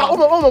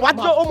ọmọ wá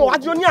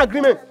tí ó ní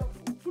agreement.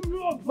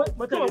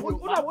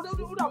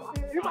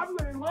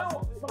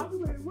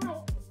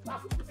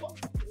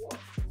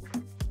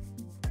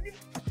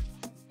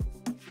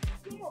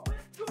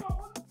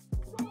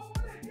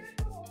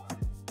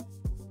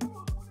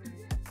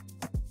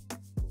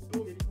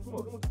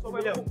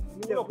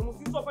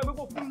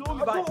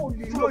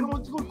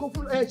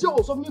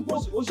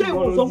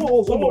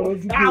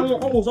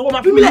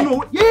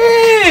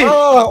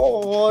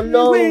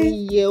 Ọlọ́run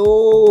yẹ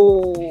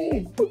o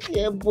ẹ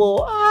bọ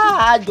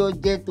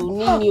àjọjẹ tó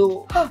ní ni o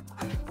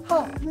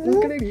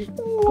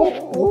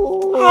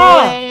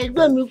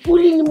ẹgbẹ́ mi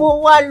kúlí ni mo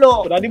wá lọ.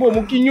 Ọ̀dàdìbò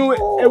mú kí yún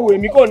ẹwò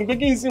èmi kọ́ ni pé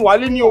kí n sìn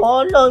wálé ní o.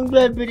 Ọlọ́run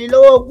gbé bèrè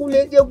lọ́wọ́ kúlé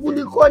jẹ́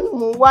kúlí kọ́ ni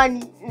mo wá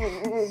ni.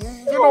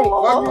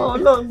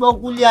 Ọlọ́run gbọ́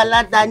kúlí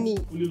aláta ni.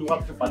 Kúlí ló wá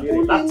fi pàdé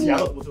rẹ̀ láti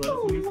àárọ̀ tó ti rẹ̀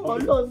kúlí.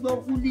 Ọlọ́run gbọ́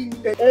kúlí ni.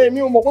 Mi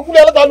ò mọ̀ pé kúlí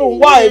aláta ló ń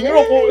wá èmi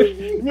rò pé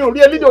mi ò rí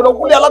ẹlídìí ọ̀dọ̀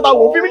kúlí aláta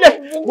wò ó fi mílẹ̀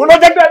mo lọ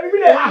jẹ́gbẹ́ fi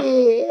mílẹ̀.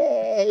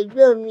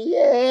 Ẹgbẹ́ mi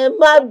ẹ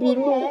má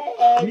bínú.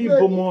 Ní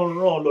ibo mo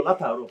rán ọ lọ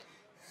látàárọ̀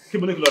kí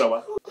mo ní kí lọ rà wá.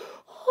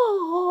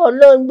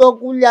 Ọlọ́run gbọ́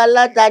kúlí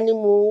aláta ni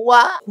mo wá.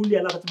 Kúlí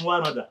aláta tí mo wá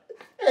rán dà.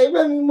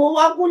 Ẹgbẹ́ mi mo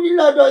wá kúlí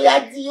lọ́dọ̀ ya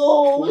tí ó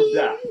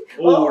dà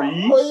ó rí.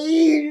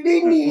 Rí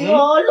ni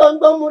Ọlọ́run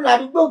gbọ́ mo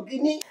ládùúgbò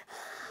kìíní.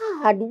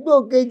 Àdúgbò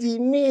kejì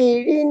mi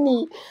rí ni.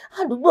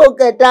 Àdúgbò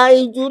kẹta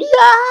ìjúrí.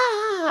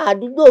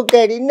 Àdúgbò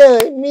kẹrin náà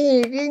mi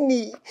rí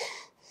ni.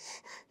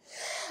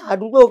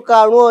 Àdúgbò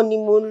karùn-ún ni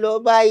mo ń lọ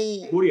báyìí.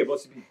 Kórè ẹ̀ bọ́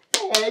síbí.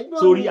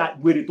 Sórí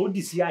wèrè tó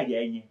dì sí àyà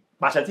ẹ̀yìn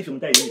pàṣẹ tí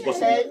fìmúta ìlú bọ́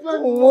síbí.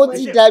 Mo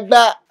ti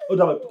dàgbà. Ó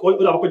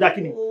dàbọ̀ kọjá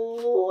kí ni?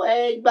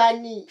 Ẹgbà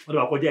ni. Ó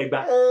dàbọ̀ kọjá ẹgbà.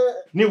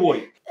 Níwọ̀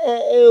yìí.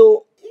 O.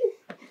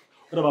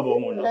 Ó dàbọ̀ bọ̀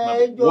wọn ọ̀nà.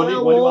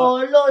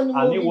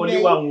 Àní wọlé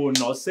wà wọn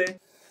ọ̀nà ọ̀sẹ́.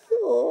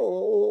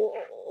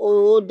 Ó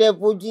dẹ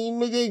fojú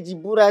méjèèjì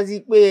búra sí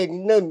pé ẹni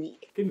náà mi.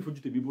 Kí ni fojú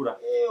tèmi búra?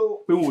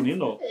 Pé wọn ò ní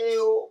nà.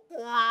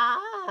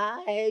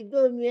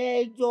 Ẹjọ́ mi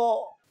ẹjọ́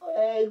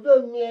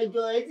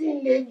ẹ ti ń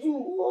le jù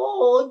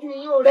ojú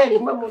yóò rẹ̀ ní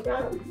mọ́mọ́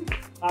dáhùn.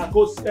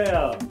 Àkóṣe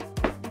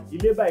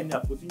ilé báyìí ni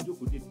àpótí ń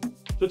jókòó dé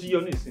tó ti yọ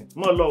ní ìsìn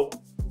mọ́ lọ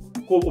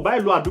kò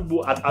báyìí lọ àdúgbò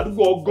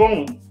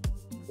 100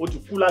 ó ti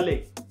kú lálẹ́.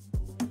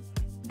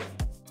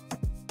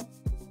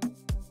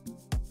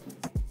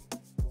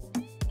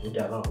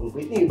 Ìjàmbá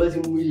òpin ní ìbá ti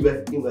mú ìbá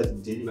ní ìbá ti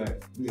jẹ́ ìbá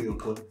ní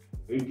nǹkan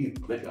rédíò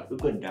mẹ́ta tó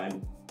kàn dání.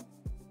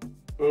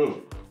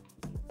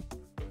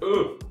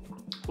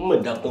 Ó mọ̀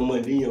dákan mọ́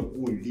léèyàn kú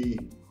lé.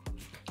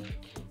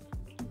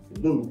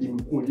 Ẹ̀gbọ́n mi dé mi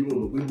kún lé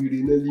wọn pé bíire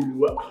náà lé mi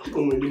wá.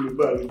 Ọmọ ilé mi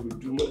bá rẹ̀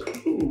lójúmọ́.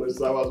 Mo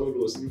sáwá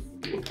sọ́dọ̀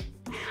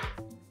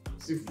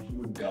sífù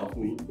ló dà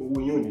fún yín. Owó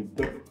yín ò ní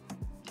tán.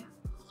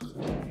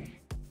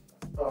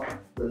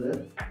 Pẹ̀lẹ́.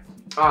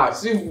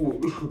 Sífù.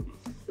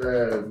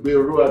 Gbé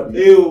oró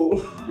àbí.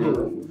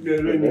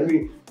 Gbẹ̀rọ ni mí.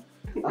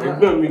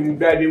 Ẹ̀gbọ́n mi ni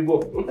gbádé bọ̀.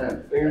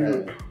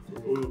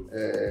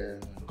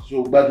 Ṣé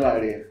o gbádùn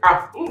ara ẹ?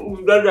 Mo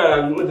gbádùn ara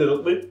mi, mo tẹ̀lé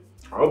pé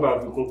àwọn bá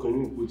fi kankan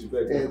ní ipò ti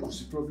fẹ́ dé. Kò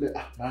sí problem.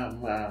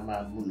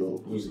 Máa mú lọ,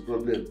 kò sí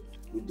problem.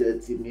 Bó jẹ́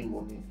ti mímu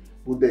ni,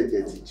 bó dẹ̀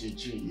jẹ́ ti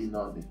chinchin yìí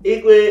náà ni. Pé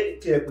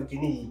tí ẹ pè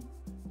kíní yìí.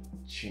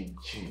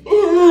 Chinchin.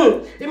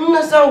 Èmi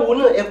náà sáwọ́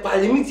náà ẹ̀pà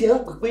lèmi ti hàn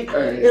pé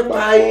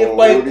ẹ̀pà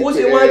Èkó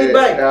ṣe wá rí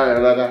báyìí.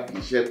 Rárá,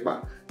 iṣẹ́ pa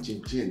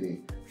chinchin ni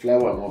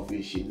flour wọn fi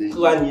ṣe lé. Kí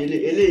wàá ní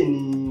eléyìí ní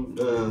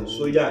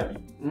sóyà ni.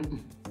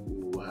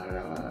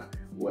 Wàrà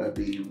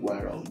òyìnbó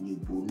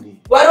ni.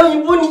 Wàrà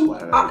òyìnbó ni?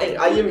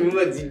 Ayé mi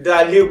mọ̀ ti dá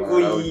lẹ́kọ̀ọ́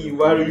yìí,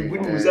 wàrà òyìnbó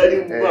ni mo sáré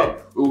mú wà.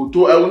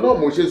 Òótọ́ ẹ̀hún náà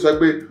mo ṣe sọ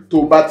pé tó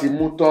bá ti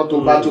mú tán tó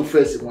bá tó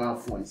fẹ́ sí wọn á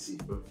fún ẹ sí.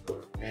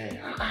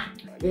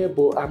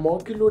 Bọ̀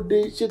àmọ́ kí ló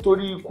dé ṣé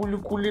torí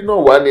kúlíkúlí náà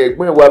wà ní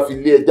ẹ̀gbọ́n ẹ̀ wá fi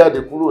lé ẹ jáde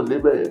kúrò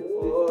níbẹ̀ yẹn.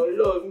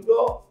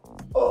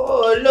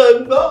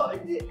 Ọlọ́gbọ́.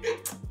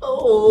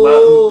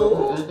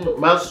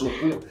 Má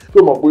sunkún. Tó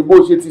mọ̀ pé bó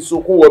ṣe ti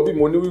sunkún wọ bí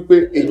mo ní wípé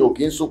èèyàn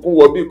kì í sunkún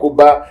wọ bí kó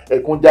bá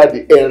ẹkún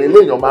jáde ẹ̀rín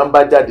léèyàn máa ń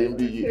bá jáde ń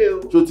bí yìí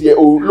tó ti yẹ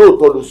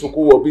lóòótọ́ ló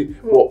sunkún wọ bí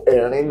wọ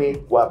ẹ̀rín ni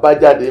wà bá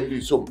jáde ń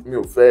bí so mi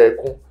ò fẹ́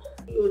ẹkún.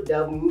 Yóò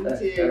dààmú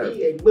ṣe rí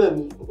ẹ̀gbọ́n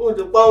mi wọ́n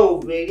tó pa àwọn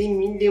òbẹ̀ rí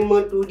mi lé mọ́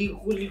torí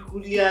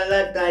kúlíkúlí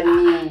aláta ni.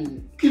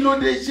 Kí ló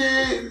dé ṣe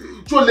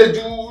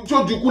ṣó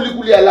ju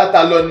kúlíkúlí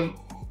aláta lọ ni.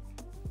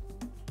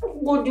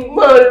 Gojú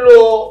máa lọ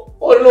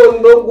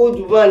Ọlọ́run ló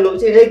gojú máa lọ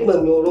ṣe lẹ́gbọ̀n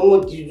mi ọ̀rọ̀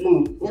wọn ti dùn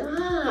mí.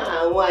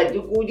 Àwọn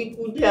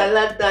àdínkúdíkúdí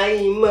aláta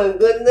yìí mọ̀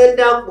gángan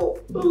dàpọ̀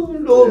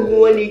lóru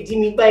wọn lè jí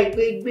mi báyìí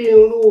pé gbé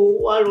irú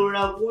wa lọ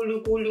ra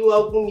kúlíkúlí wá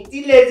fún mi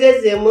tílẹ̀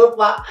ṣẹ̀ṣẹ̀ mọ́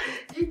pa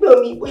lẹ́gbọ̀n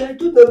mi bóyá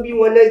tó tán bí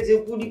wọn náà ṣe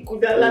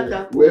kúlíkúdí aláta.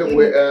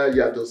 wẹ́wẹ́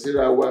yàtọ̀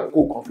síra wa kò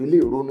kàn fi lè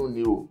ronú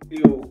ni o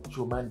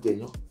ṣó máa ń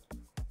jẹyàn.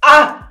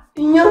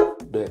 Iyán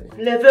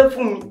lẹ fẹ́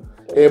fún mi.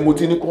 Mo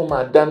ti ní kó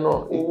máa dáná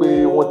pé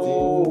wọ́n ti ń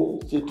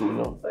ṣètò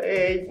náà.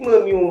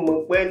 Ẹ̀gbọ́n mi ò mọ̀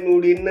pé ẹnu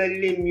rẹ̀ náà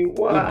lé mi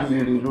wá. Ibi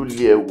ire ló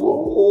lé ẹ wọ̀.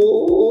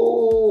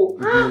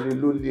 Ibi ire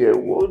ló lé ẹ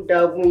wọ̀. Ó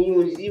dagun yín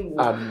ó sì wò.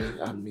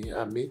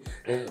 Àmín.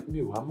 Mi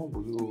ò wá mọ̀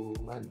bóyá o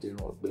máa ń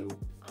jẹran ọ̀gbẹ́ o.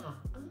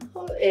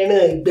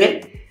 Ẹran ìgbẹ́?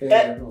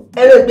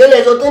 Ẹran ìgbẹ́ lẹ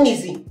sọ tó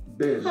nìsín.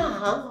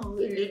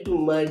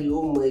 Elédùmarè ó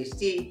mọ̀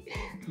ṣe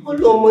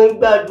ọlọ́mọ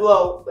gbàdúrà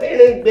o.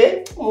 Ẹran ìgbẹ́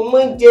mo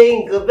máa ń jẹ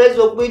nǹkan fẹ́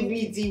sọ pé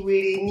bíi ti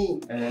wèrè ni.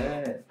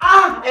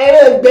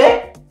 Ẹran ìgbẹ́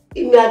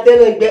èmi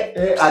àtẹran ìgbẹ́.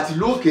 Àti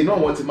lókè náà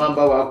wọ́n ti máa ń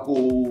bá wa kó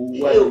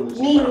wá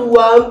nílùú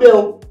wa ń bẹ̀ o.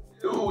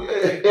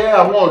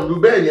 Àwọn ìlú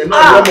bẹ́ẹ̀ yẹn náà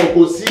lọ́mọ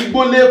kò sí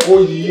gbólẹ́kọ̀ọ́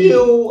yìí.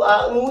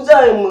 Mo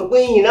sáré mọ̀ pé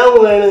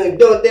ìráwọn ẹran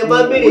ìdán tẹ bá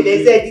béèrè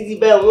lẹ́sẹ̀ títí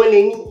báyìí wọ́n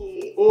lè ní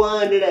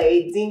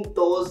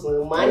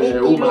 118,000. Màá ní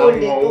kí ló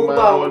lè tó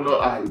bá wọn.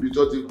 Ibi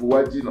tó ti kú wá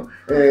jìnnà.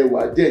 Wà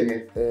á jẹ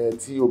yẹn.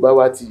 Tí o bá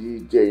wá ti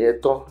jẹ yẹn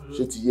tán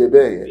ṣé ti yẹ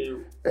bẹ́ẹ̀ yẹn.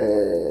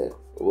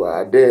 Wà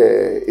á dẹ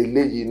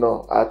eléyìí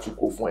náà á tún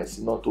kó fún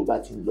ẹ̀sìn náà tó bá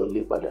ti ń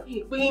lọlé padà.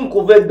 Pé n kò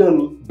fẹ́ dán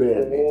mi.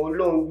 Bẹ́ẹ̀ni.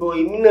 Ọlọ́run gbọ́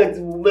èmi náà ti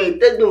wù bẹ́ẹ̀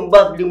tẹ́gbọ̀n bá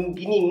fi lè mú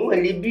kíní ìwọ̀n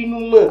lè bínú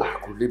mọ̀.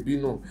 Kò lè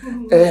bínú.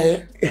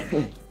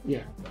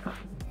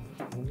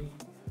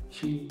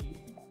 Ṣé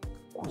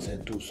kò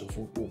sẹ́ni tó sọ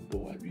fún pò ń bọ̀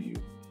wá bí o?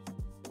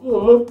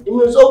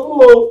 Èmi sọ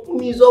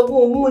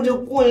fún mo ṣe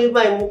kún ẹ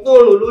báyìí mo kàn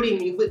rò lórí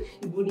mi pé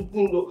ibo ni kí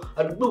n lọ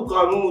àdúgbò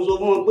karùn-ún mo sọ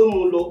fún wọn pé mo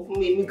lọ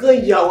èmi kàn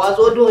yà wá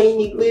sọ́dọ̀ yín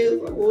ni pé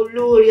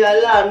olóore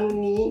aláàánú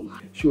ni.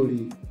 Sórí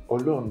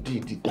Ọlọ́run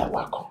dìídì dá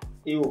wa kan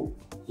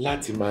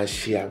láti máa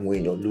ṣe àwọn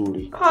èèyàn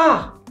lóore.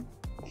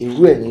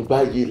 Irú ẹ̀yin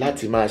báyìí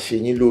láti máa ṣe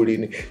yín lóore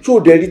ni ṣó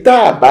dẹ̀ rí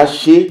tá a bá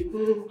ṣe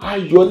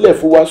ayọ̀lẹ̀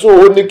fún wa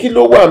ó ní kí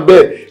ló wà ń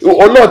bẹ̀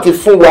Ọlọ́run ti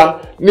fún wa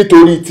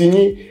nítorí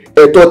tiyín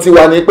ẹ̀tọ́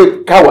tiwa ni pé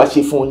káwa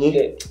ṣe fún yín.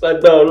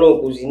 Lágbára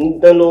Ọlọ́run kò sí ní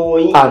tán lọ́wọ́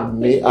yín.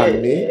 Àmín.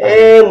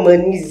 Mọ̀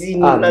ní sí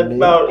ní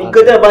lágbára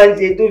nǹkan tá a bá ń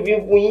ṣe tó fi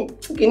fún yín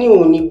kí ni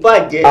ò ní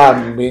bàjẹ́.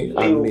 Àmín.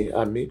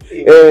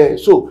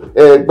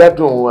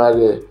 Gbádùn ara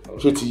ẹ̀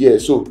ṣó ti yẹ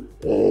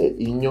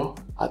iyán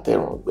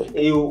àtẹran ọ̀gbẹ́.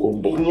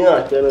 Iyán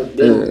àtẹran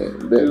ọ̀gbẹ́.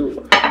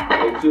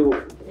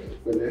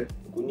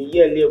 Kò ní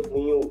yẹ̀ lẹ́ fún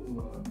yín o.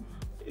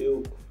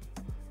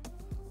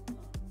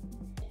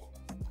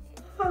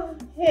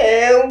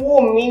 Wò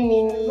mí ni.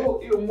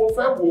 Mo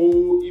fẹ́ wo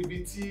ibi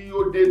tí ó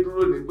dé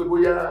dúró ní pé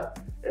bóyá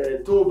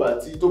tó bá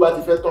ti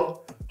fẹ́ tán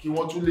kí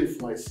wọ́n tún lè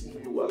fún ẹ sí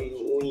ìwà.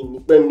 Oyin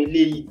nípẹ́ mi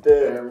léyìí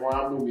tán. Wọ́n á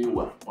mú mi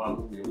wà.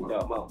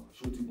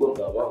 Ṣó ti gbọ́?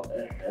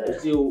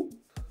 Ṣé o.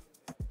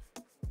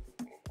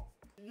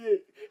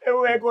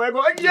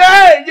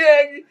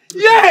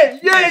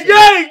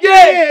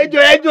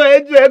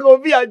 Ẹjọ́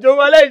bí àjọ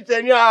wọn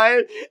aláìṣẹ́ ní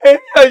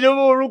ẹ̀mí àjọ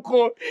mọ orúkọ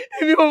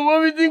èmi ò mọ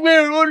bí tí gbé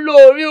irú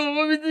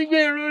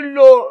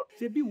lọ.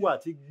 Ṣé bí wà á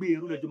ti gbé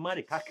irú lẹ́jọ́ máa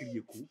rìn káàkiri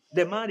Èkó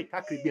lẹ máa rìn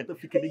káàkiri bí ẹ̀ tó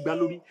fi kéde gbá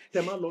lórí tẹ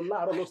máa lọ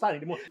láàárọ̀ lọ sáà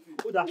nídìí mọ́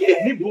ó dà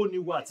níbo ni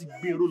wà á ti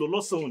gbé irú lọ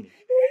lọ́sàn-án ni.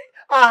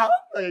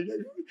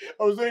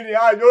 Ọ̀sẹ̀ ni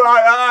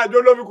àjọ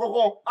lómi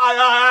kọ̀ọ̀kan.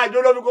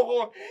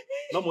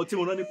 Lọ́mọ tí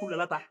mo rán ní kúrò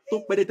láta tó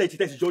pẹ́ẹ́dẹ́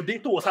tẹ̀sí jọ dé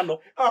tó wọ́ sá lọ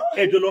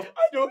ẹjọ́ lọ.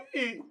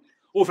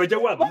 O fẹ́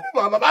jẹ́wọ́ àbí?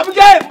 Bàbá mi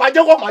jẹ́ máa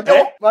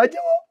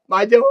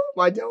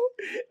jẹ́wọ́.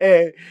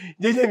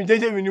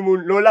 Jẹ́jẹ́ mi ni mo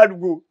lọ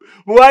ládùúgbò.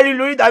 Mo wá rí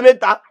lórí ìta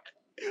mẹ́ta.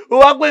 Mo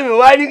wá pè mí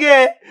wá ní kẹ́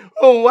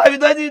òun wá fi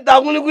tó ti ta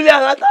kúlíkúlí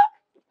aláta.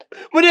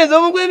 Mo dẹ̀ sọ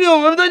fún pé mi ò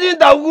mọ̀ fi tó ti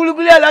ta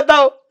kúlíkúlí aláta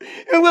o.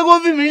 Ẹ pé kó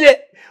fi mí lẹ̀.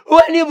 Ó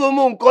wá ní ìbò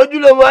mo nǹkan jù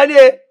lọ mo wá ní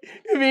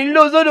èmi ń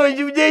lọ sọ́dọ̀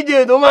ìṣubú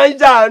jẹ́jẹ́ tó máa ń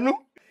ṣàánú.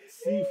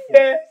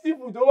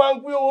 Sífù tó máa ń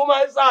pín owó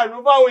máa ń ṣàánú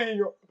fáwọn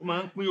èèyàn. Ó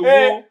máa ń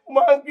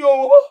pín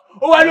owó.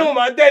 Ó wá ní òun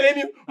máa tẹ̀lé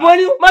mi. Mo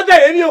ní má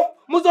tẹ̀lé mi o.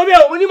 Mo sọ bí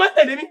ẹ̀ mo ní má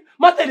tẹ̀lé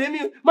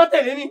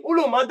mi. Ó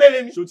lóun máa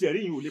tẹ̀lé mi. Ṣé o ti ẹ̀rí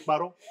yìí ò lè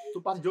parọ́? Tó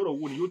bá ti jọ́rọ̀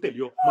owó ni yóò tẹ̀lé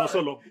ọ. Máa sọ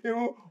lọ.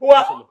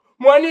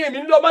 Mo wá ní èmi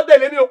ń lọ má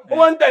tẹ̀lé mi o. Ó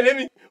wá ń tẹ̀lé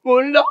mi. Mo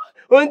ń lọ,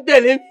 ó ń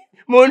tẹ̀lé mi.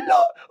 Mo ń lọ,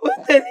 ó ń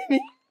tẹ̀lé mi.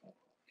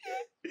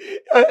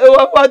 Ó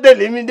wá má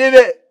tẹ̀lé mi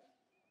débẹ̀.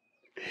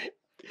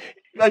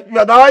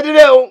 Bàtà wá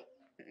délé o.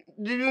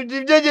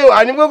 Jẹ́jẹ́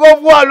wà ní pé kó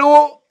fún wa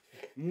lówó.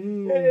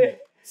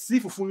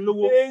 Sífù fún yín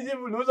lówó.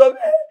 Sífù ló sọ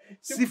bẹ́ẹ̀.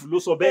 Sífù ló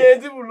sọ bẹ́ẹ̀.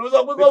 Sífù ló sọ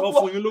pé kó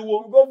fún yín lówó.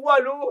 Kó fún wa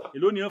lówó.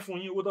 Èló ni ẹ fún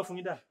yín owó tó fún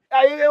yín dà?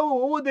 Ayé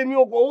owó tèmi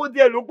ò pọ̀, owó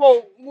tiẹ̀ ló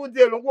pọ̀.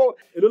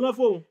 Èló náà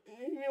fóun?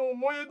 Mi ò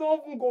mọye tó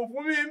fún kò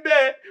fún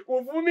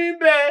mi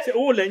bẹ́ẹ̀. Ṣé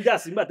owó lẹ ń jà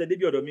sí nígbà tẹ́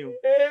débi ọ̀dọ̀ mi o?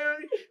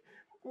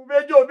 Kò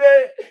fẹ́ jọ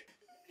bẹ́ẹ̀.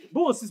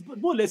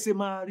 Bó lẹ ṣe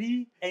máa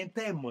rí ẹni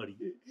tẹ́ ẹ̀ mọ̀ rí?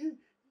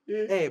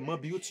 Ẹ mọ̀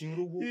bí ó ti ń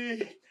rówó.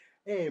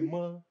 Ẹ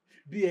mọ̀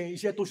bí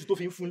iṣẹ́ tó ṣe tó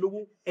fi ń fún lówó.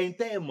 Ẹni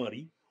tẹ́ ẹ̀ mọ̀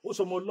rí. ó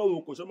sọmọ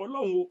Ọlọ́run kò sọmọ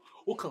Ọlọ́run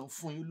ó kàn ń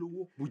fún yín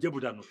lówó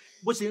bùjẹ́bùdànù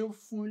bó ṣe ń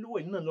fún yín lówó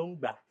yìí náà ló ń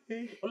gbà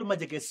Ọlọ́run má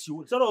jẹ́ kẹ́ sí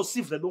o sọ́dọ̀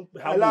sífù ló ń pè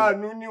á wò.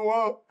 aláàánú ni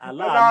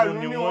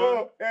wọ́n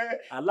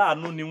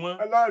aláàánú ni wọ́n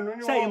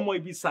sẹ́yìn mọ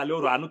ibi ìsàlẹ̀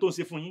ọ̀rọ̀ àánú tó ń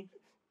ṣe fún yín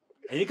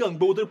ẹ̀yin kàn ń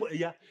gbowó tó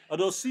ẹ̀yà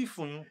ọ̀dọ̀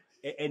sífù yín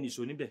ẹnì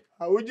ìṣó níbẹ̀.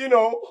 àwùjínà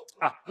o.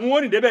 n ó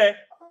rìn débẹ̀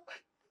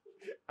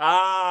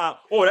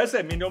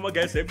ọ̀rẹ́sẹ̀ mi ni ọmọ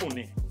gẹ̀ẹ́sẹ̀ gùn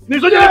ni. ní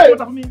sọ́jà ẹ̀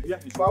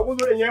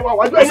wàwájú ẹ̀yẹn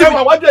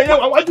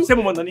wàwájú. ṣé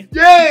mo mọ̀ nà ni.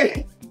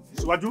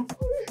 síwájú.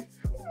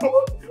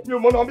 mi ò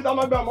mọ̀ náà bí tá a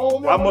máa gbé àmọ́.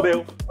 wàá mọ̀ bẹ́ẹ̀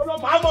o.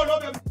 màá mọ̀ náà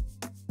bẹ́ẹ̀.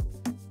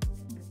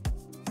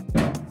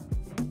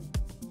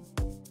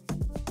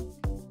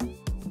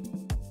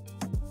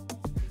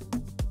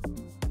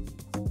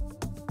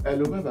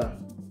 Hello bàbá.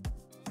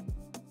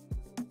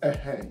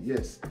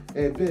 Yes.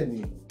 Bẹ́ẹ̀ ni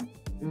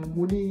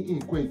mo ní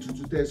nǹkan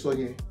ìtutù tẹ́ sọ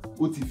yẹn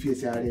ó ti fi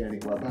ẹsẹ̀ ara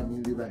rìn wá bá mi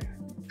lé báyìí.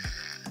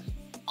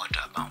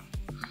 ọ̀dà báwọn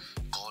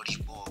kọ́ rí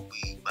bọ́ gbé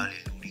ìgbàlẹ̀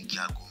lórí kí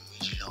aago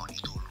 12 òní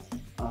tó lò.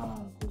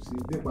 Kò sí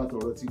nípa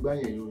tọ̀rọ̀ tí gbá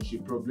yẹn yóò ṣe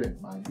problem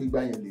màá gbé gbá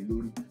yẹn lé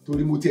lórí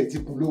torí mo tiẹ̀ ti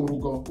kun lóorun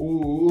gan ó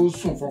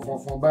sùn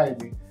fọnfọnfọn báyìí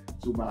ni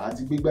so màá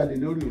ti gbé gbá lé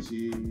lórí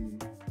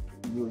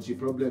ò ṣe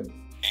problem.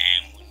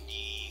 mo ní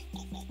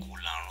kókókó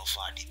lárùn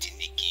fàdí tí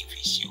ní kí n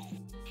fi ṣe o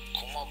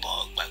kó mọ̀ bọ́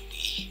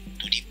gbàgbé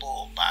torí bọ́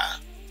ọba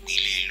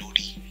gbélé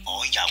lórí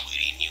ọ̀ọ́yà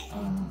wèrè ni o.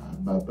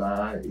 Bàbá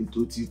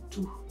ètò ti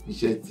tù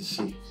iṣẹ́ ti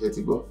ṣe iṣẹ́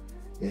ti gbọ́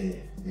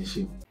ẹ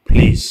ṣeun.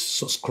 Please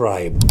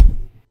subscribe.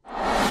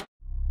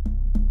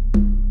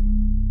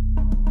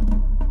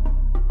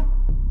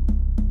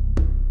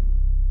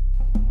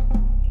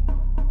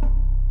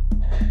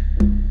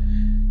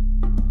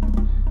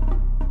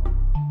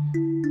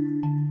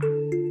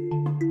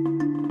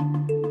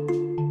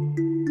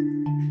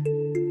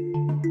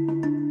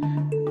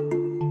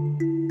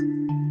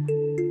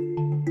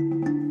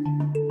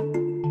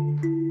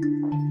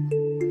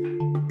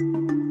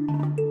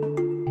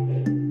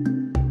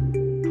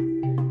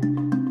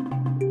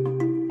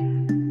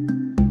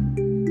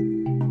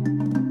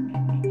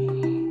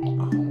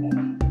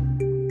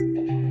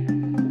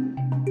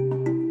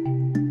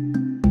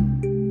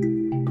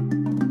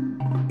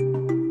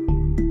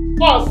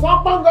 ọ̀sán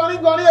pọ́n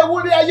gọrígọrí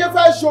ewúrẹ́ ayé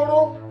fẹ́ ṣòro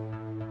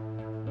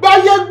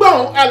báyé gbọ̀n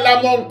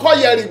àlàmọ̀ nǹkan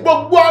yẹ̀rì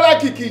gbogbo ara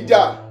kìkì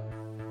ìjà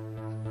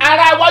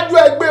ara iwájú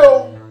ẹgbẹ́ o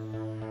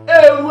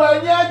èrò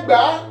ẹ̀yìn ẹgbà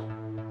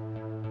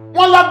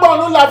wọ́n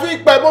lágbọ̀nù la fi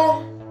pẹ̀ mọ́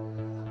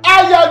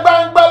àyà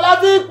gbangba la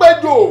fi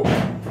pẹ̀jọ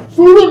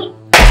sùúrù.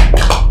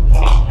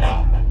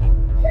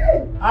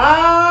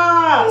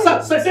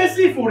 ṣe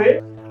sí ìfòrè.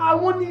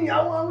 àwọn ni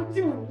àwọn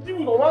jíìmù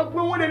tó wọ́n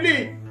gbé wọ́n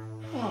lélẹ̀.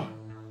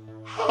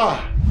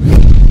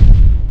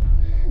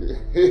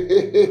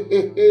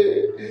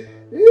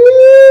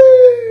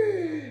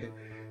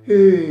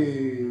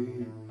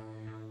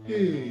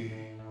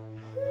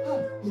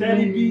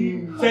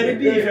 sẹ́ni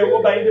bí ìfẹ́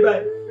wọ́n bá yín dé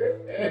báyìí.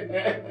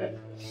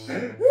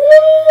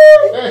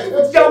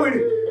 jáwèrè.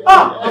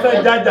 wọ́n fẹ́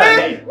jájà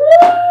ní.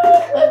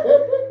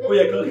 ó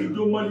yẹ kán kí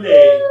jó mọ́lẹ̀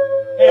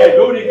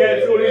lórí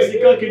kẹ́ẹ̀tì orí sí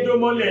kán kí jó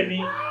mọ́lẹ̀ ni.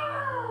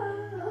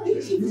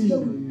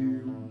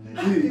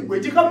 ìwé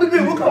jí ká bíbí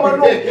ìwé kan máa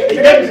lọ.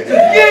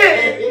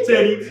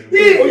 sẹ́ni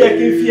ó yẹ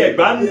kí n fi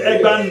ẹ̀gbá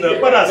nà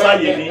padà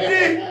sáyé ni.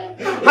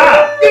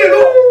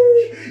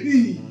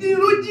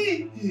 ìró jí.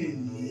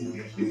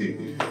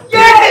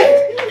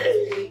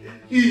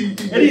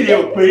 Eri rẹ̀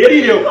ò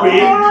pé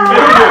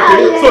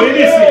sórí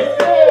nísìn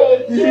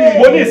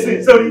wo nísìn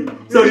sórí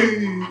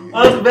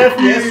wọ́n ti bẹ́ẹ̀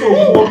fi ẹ́ sòwò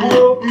owó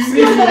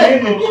sífù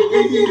nínú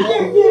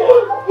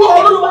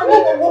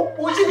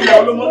ilẹ̀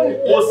olómọ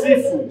wo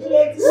sífù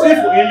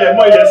ilẹ̀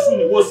mọ́ ilẹ̀ sùn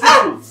wo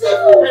sífù.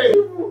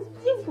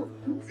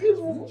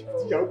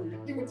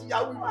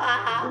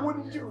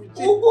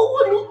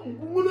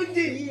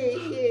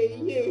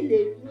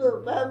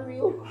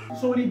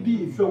 Sórí bí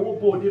ìfẹ́ owó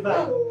bó dé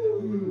báyìí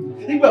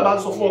nígbà bá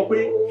sọ fún ọ pé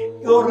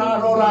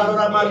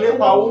rọra máa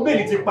lépa owó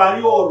bẹ́ẹ̀ ti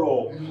parí ọ̀rọ̀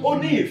ó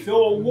ní ìfẹ́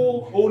owó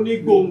ó ní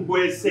gbòǹgbò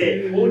ẹsẹ̀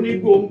ó ní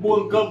gbòǹgbò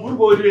nǹkan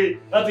burúkú rẹ̀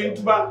láti ń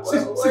túbá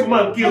sí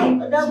máa ń kírun.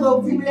 ọ̀dàgbọ̀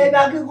fún mi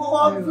lẹ́gbàá kí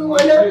kọ́kọ́ fún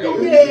wọn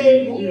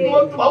lẹ́kọ̀ọ́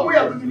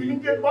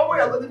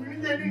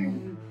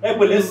ẹ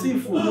pẹ̀lẹ́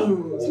sífù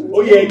ó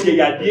yẹ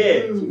ẹjẹyà díẹ̀.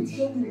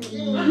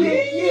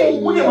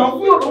 ó yẹ máa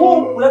fún ìrànwọ́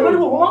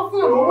lẹ́gbẹ̀ẹ́ wọn máa fún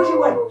ìrànwọ́ bó ṣe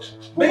wà.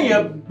 bẹ́ẹ̀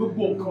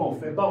gbogbo nǹkan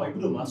ọ̀fẹ́ báwọn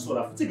ìgbọ́dọ̀ máa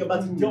sọ̀rọ̀ fún tí ìgbà bá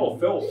ti jẹ́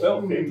ọ̀fẹ́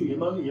jù yẹn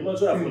máa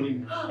sọ̀rọ̀ fún ni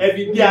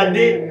ẹ̀fì bí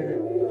adé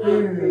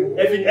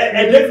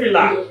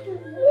ẹ̀dẹ́fìlà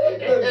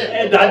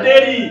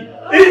ẹ̀dàdẹ́rì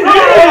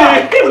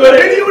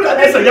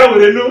ẹ̀sẹ̀ yà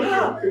wèrè nú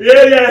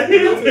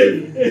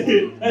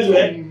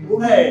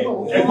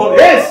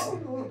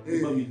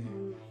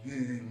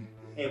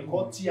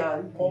ẹ̀kọ́ tí a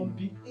rí kọ́ ń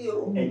bí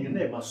ẹ̀yin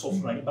náà máa sọ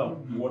fúnra yín báwo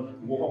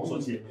ìwọ kọ́kọ́ sọ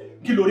tiẹ̀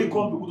kí lórí kọ́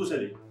ń bí kó tó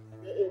ṣẹlẹ̀.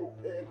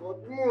 ẹ̀kọ́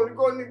tí mò ń rí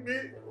kọ́ ni pé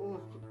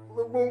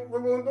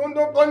gbogbo tó ń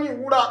dọ́kọ́ ní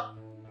ìwúrà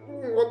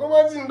nǹkan tó bá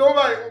sì ń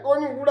dọ́bà nǹkan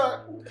ní ìwúrà.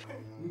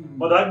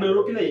 bọ̀dá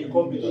gbèrò kí lẹ́yìn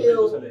kọ́ ń bí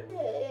tó ṣẹlẹ̀.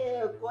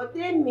 ẹ̀kọ́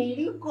tèmi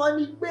rí kọ́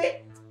ni pé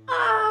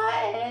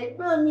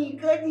ẹ̀gbọ́n mi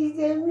kan ti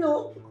ṣe mí o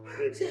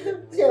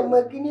ṣe mọ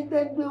kíní tó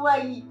ń gbé wá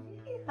yìí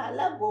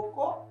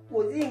alákọ̀ọ́kọ́ kò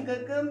sí nǹkan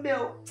kan bẹ́ẹ̀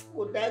o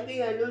kò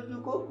dákéèyàn lójú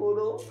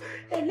kòkòrò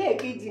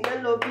ẹlẹ́ẹ̀kejì náà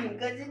lọ fi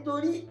nǹkan sí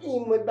torí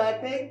ìmọ̀gbà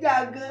tẹ́ jà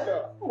gan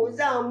mo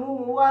ṣàmú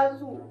mo wá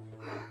sùn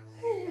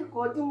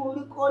ẹ̀kọ́ tí mo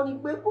rí kọ́ ni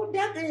pé kò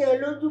dákéèyàn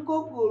lójú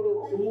kòkòrò.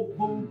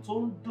 gbogbo tó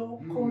ń dán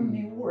kọ́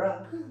ni wúrà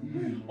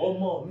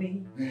ọmọ mi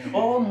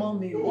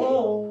ó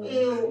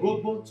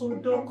gbogbo tó ń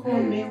dán kọ́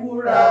ni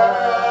wúrà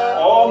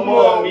ọmọ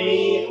mi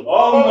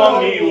ó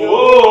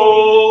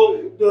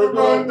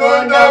gbogbo tó ń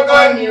dán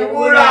kọ́ ni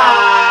wúrà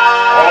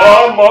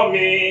ọmọ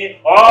mi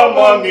ó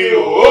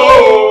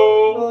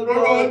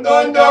gbogbo tó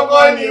ń dán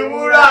kọ́ ni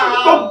wúrà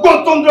gbogbo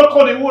tó ń dán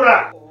kọ́ ni wúrà.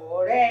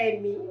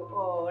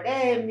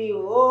 ọ̀rẹ́ mi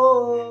o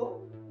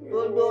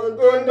gbogbo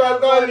tó ń dán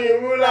kọ́ ni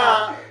wúrà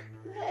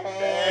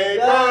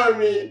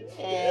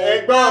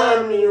ẹ̀gbọ́n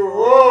mi o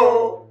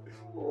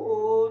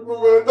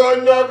gbogbo tó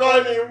ń dán kọ́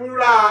ni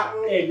wúrà.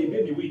 ẹ lè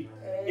bẹ́ẹ̀ wí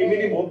èmi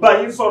ni mò ń bá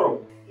yín sọ̀rọ̀.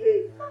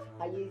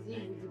 ayé sí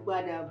ìlú ti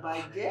padà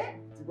bàjẹ́.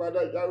 ti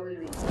padà jáwé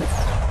rè.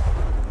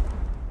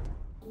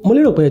 mo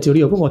lérò pé ẹ ti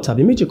rí ọgbọ́n kan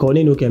tàbí méjì kan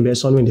nínú Kembe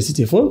Isonu in the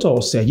City fún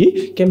tọ̀sẹ̀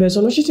yìí. Kembe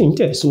Isonu sì ti ń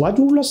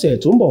tẹ̀síwájú lọ́sẹ̀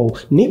tó ń bọ̀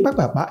ní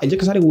pápápá ẹ jẹ́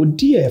ká sáré wo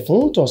díẹ̀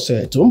fún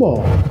tọ̀sẹ̀ tó ń bọ̀.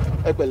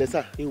 ẹ pẹ̀lẹ́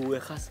sà. ewu ẹ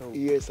ká san o.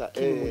 iye sà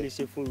kí ni mo lè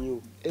ṣe fún yín o.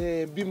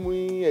 bí mo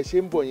ẹ ṣe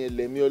ń bọ̀ yẹn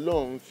lẹ̀mí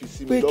Ọlọ́run fi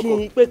sí mi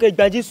lọ́kàn. pé kẹ́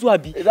gba Jésù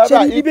àbí.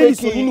 ṣé ní Bíbélì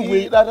sọ nínú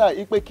ìwé. rárá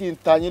ipe kí n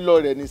ta yín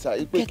lọ́rẹ ni sà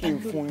ipe kí n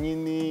fún yín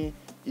ní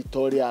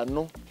ìtọrẹ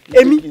àánú.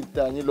 èmi kí n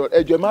ta yín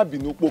lọ́rẹ ẹjọ́ má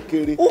bínú pó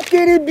kéré. ó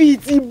kéré bíi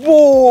ti bò.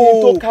 kí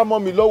n tó ká mọ́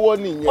mi lọ́wọ́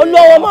nìyẹn.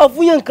 Ọlọ́wọ́ máa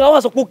fún yẹn nǹkan wà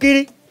sọ pé ó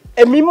kéré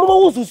ẹ̀mí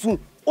mọ́wọ́ sùsùn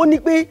ó ní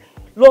pé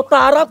lọ ta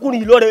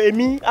arákùnrin lọ́rẹ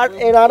èmi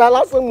ẹ̀ràn ara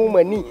lásán mo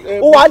mọ̀ ní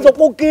ó wàá sọ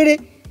pé ó kéré.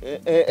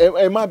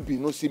 ẹ má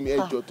bínú sí mi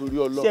ẹjọ́ torí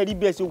Ọlọ́run. ṣé rí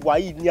bí ẹ ṣe wà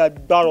yìí ní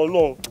agbára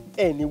Ọlọ́run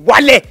ẹ ní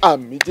wálẹ̀.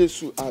 àmín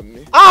Jésù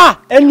àmín.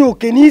 ẹni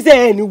òkè ní sẹ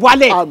ẹ ní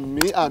wálẹ̀.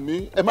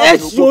 àmín ẹ má ẹ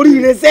bínú ṣe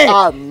oríire sẹ.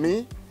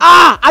 àmín.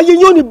 ayé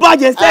yóò ní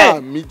bàjẹ́ sẹ.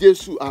 àmín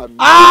Jésù àmín.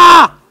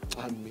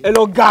 ẹ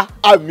lọ ga.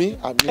 àmín.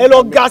 ẹ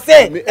lọ ga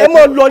sẹ ẹ mọ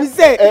lọ ní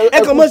sẹ ẹ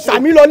kàn mọ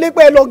sàmì lọ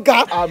lépẹ ẹ lọ ga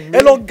ẹ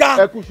lọ ga.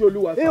 ẹ kú sí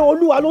Olúwa sá.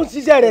 Olúwa ló ń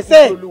ṣiṣẹ́ rẹ̀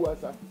sẹ. ẹ kú sí Olúwa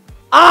sá.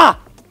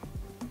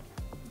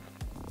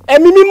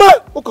 ẹ̀mí mímọ́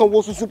ó kàn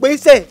wo sùsù pé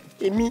sẹ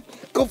èmi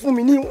kan fún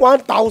mi ní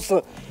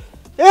 1000.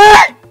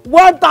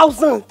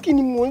 1000 kí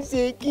ni mò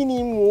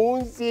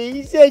ń ṣe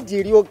iṣẹ́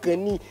ìjèrè ọkàn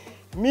ni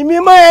mímí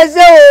mọ́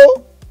ẹsẹ̀ o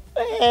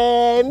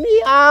ẹ̀mí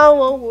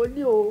àwọn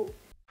wòlíì o.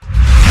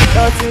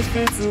 Nothing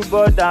fit to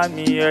bother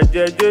me,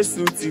 ẹ̀jẹ̀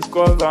Jésù ti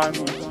cover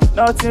mi.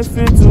 Nothing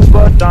fit to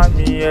bother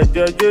me,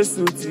 ẹ̀jẹ̀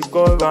Jésù ti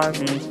cover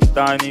mi.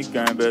 Ta ni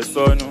Kembe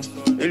Isonu?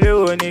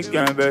 Eléwo ni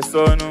Kembe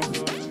Isonu?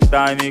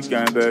 Ta ni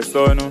Kembe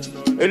Isonu?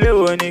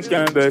 Eléwo ni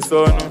Kembe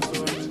Isonu?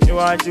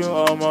 Níwájú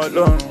ọmọ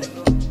Ọlọ́run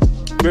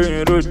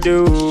gbẹ̀yìn ròde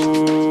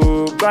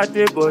o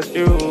gbàdé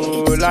bọ̀dé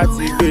o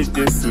láti gbé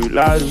Jésù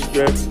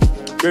lárugẹ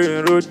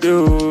gbẹ̀yìn ròde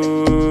o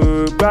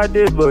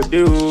gbàdé bọ̀dé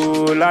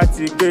o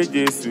láti gbé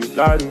Jésù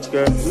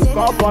lárugẹ. We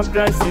come from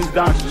trenches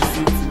down to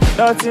city.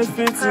 Nothing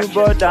fit to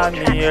bother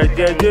me,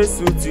 ẹ̀jẹ̀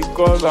Jésù ti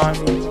cover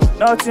mi.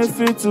 Nothing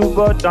fit to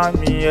bother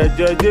me,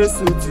 ẹ̀jẹ̀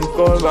Jésù ti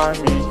cover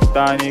mi.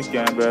 Ta ni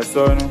Kembe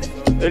Isonu?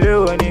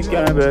 Eléwo ni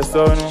Kembe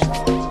Isonu?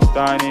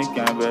 Ta ni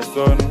Kembe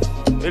Isonu?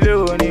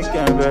 Eléwo ni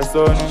Kembe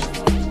Isonu?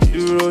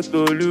 Dúró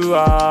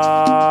t'Olúwa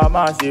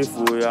má ṣe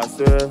fòyà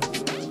sẹ́.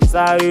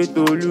 Sáré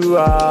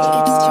t'Olúwa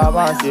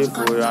má ṣe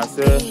fòyà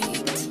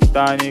sẹ́.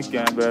 Ta ni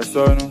Kembe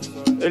Isonu?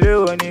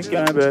 Eléwo ni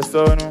Kembe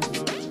Isonu?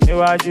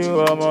 Níwájú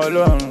ọmọ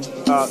Ọlọ́run.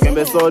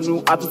 Kembe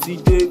Isonu a tún ti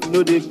dé, we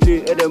no dey play,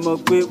 ẹ̀dẹ̀ mọ̀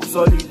pé kò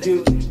sọ́ọ́lì dé.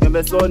 Kembe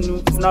Isonu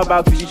it's now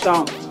back to the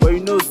town, but you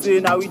know say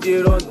na we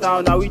dey run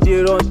town, we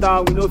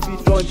no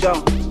fit run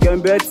down.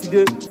 Kembe ti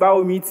dé,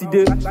 báwo mi ti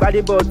dé,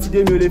 Gbádébọ̀ ti dé,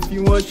 mi ò lè fi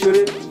wọ́n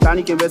ṣeré. Ta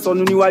ni Kembe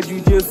Isonu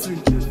níwájú Jésù?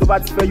 Tó bá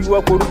ti fẹ́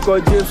yíwọ́ korúkọ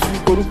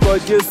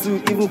Jésù,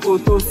 even kò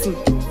tó sùn.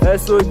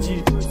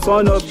 SOG,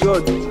 son of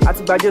God,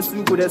 àti gba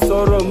Jésù kò dẹ̀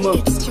sọ̀rọ̀ mọ́.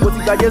 Mo ti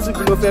gba Jésù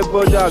kí ló fẹ́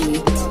bọ́dà mi.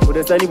 Kò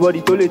dẹ̀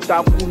sẹ́nibọ́dì tó lè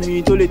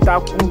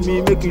takú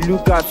mi, make you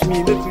look at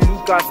me the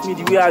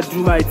way I do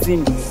my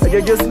thing.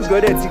 Ẹ̀jẹ̀ Jésù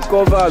gọ́dẹ̀ ti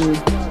cover mi.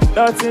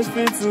 Nothing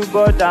fit to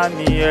bother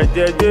me,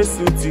 ẹ̀jẹ̀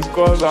Jésù ti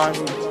cover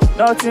mi.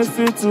 Nothing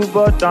fit to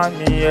bother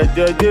me,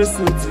 ẹ̀jẹ̀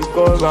Jésù ti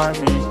cover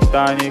mi.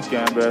 Ta ni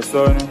Kembe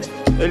Isonu?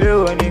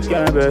 Eléwo ni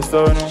Kembe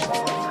Isonu?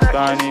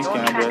 Ta ni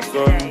Kembe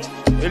Isonu?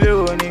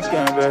 Eléwo ni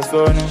Kembe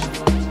Isonu?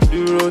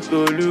 Dúró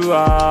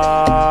t'Olúwa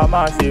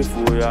má ṣe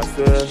fòyà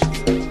sẹ́.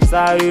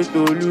 Sáré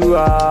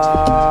t'Olúwa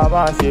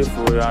má ṣe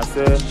fòyà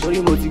sẹ́. Torí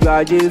mo ti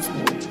gba Jésù,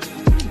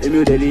 èmi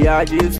ò dẹ̀ lè yá Jésù.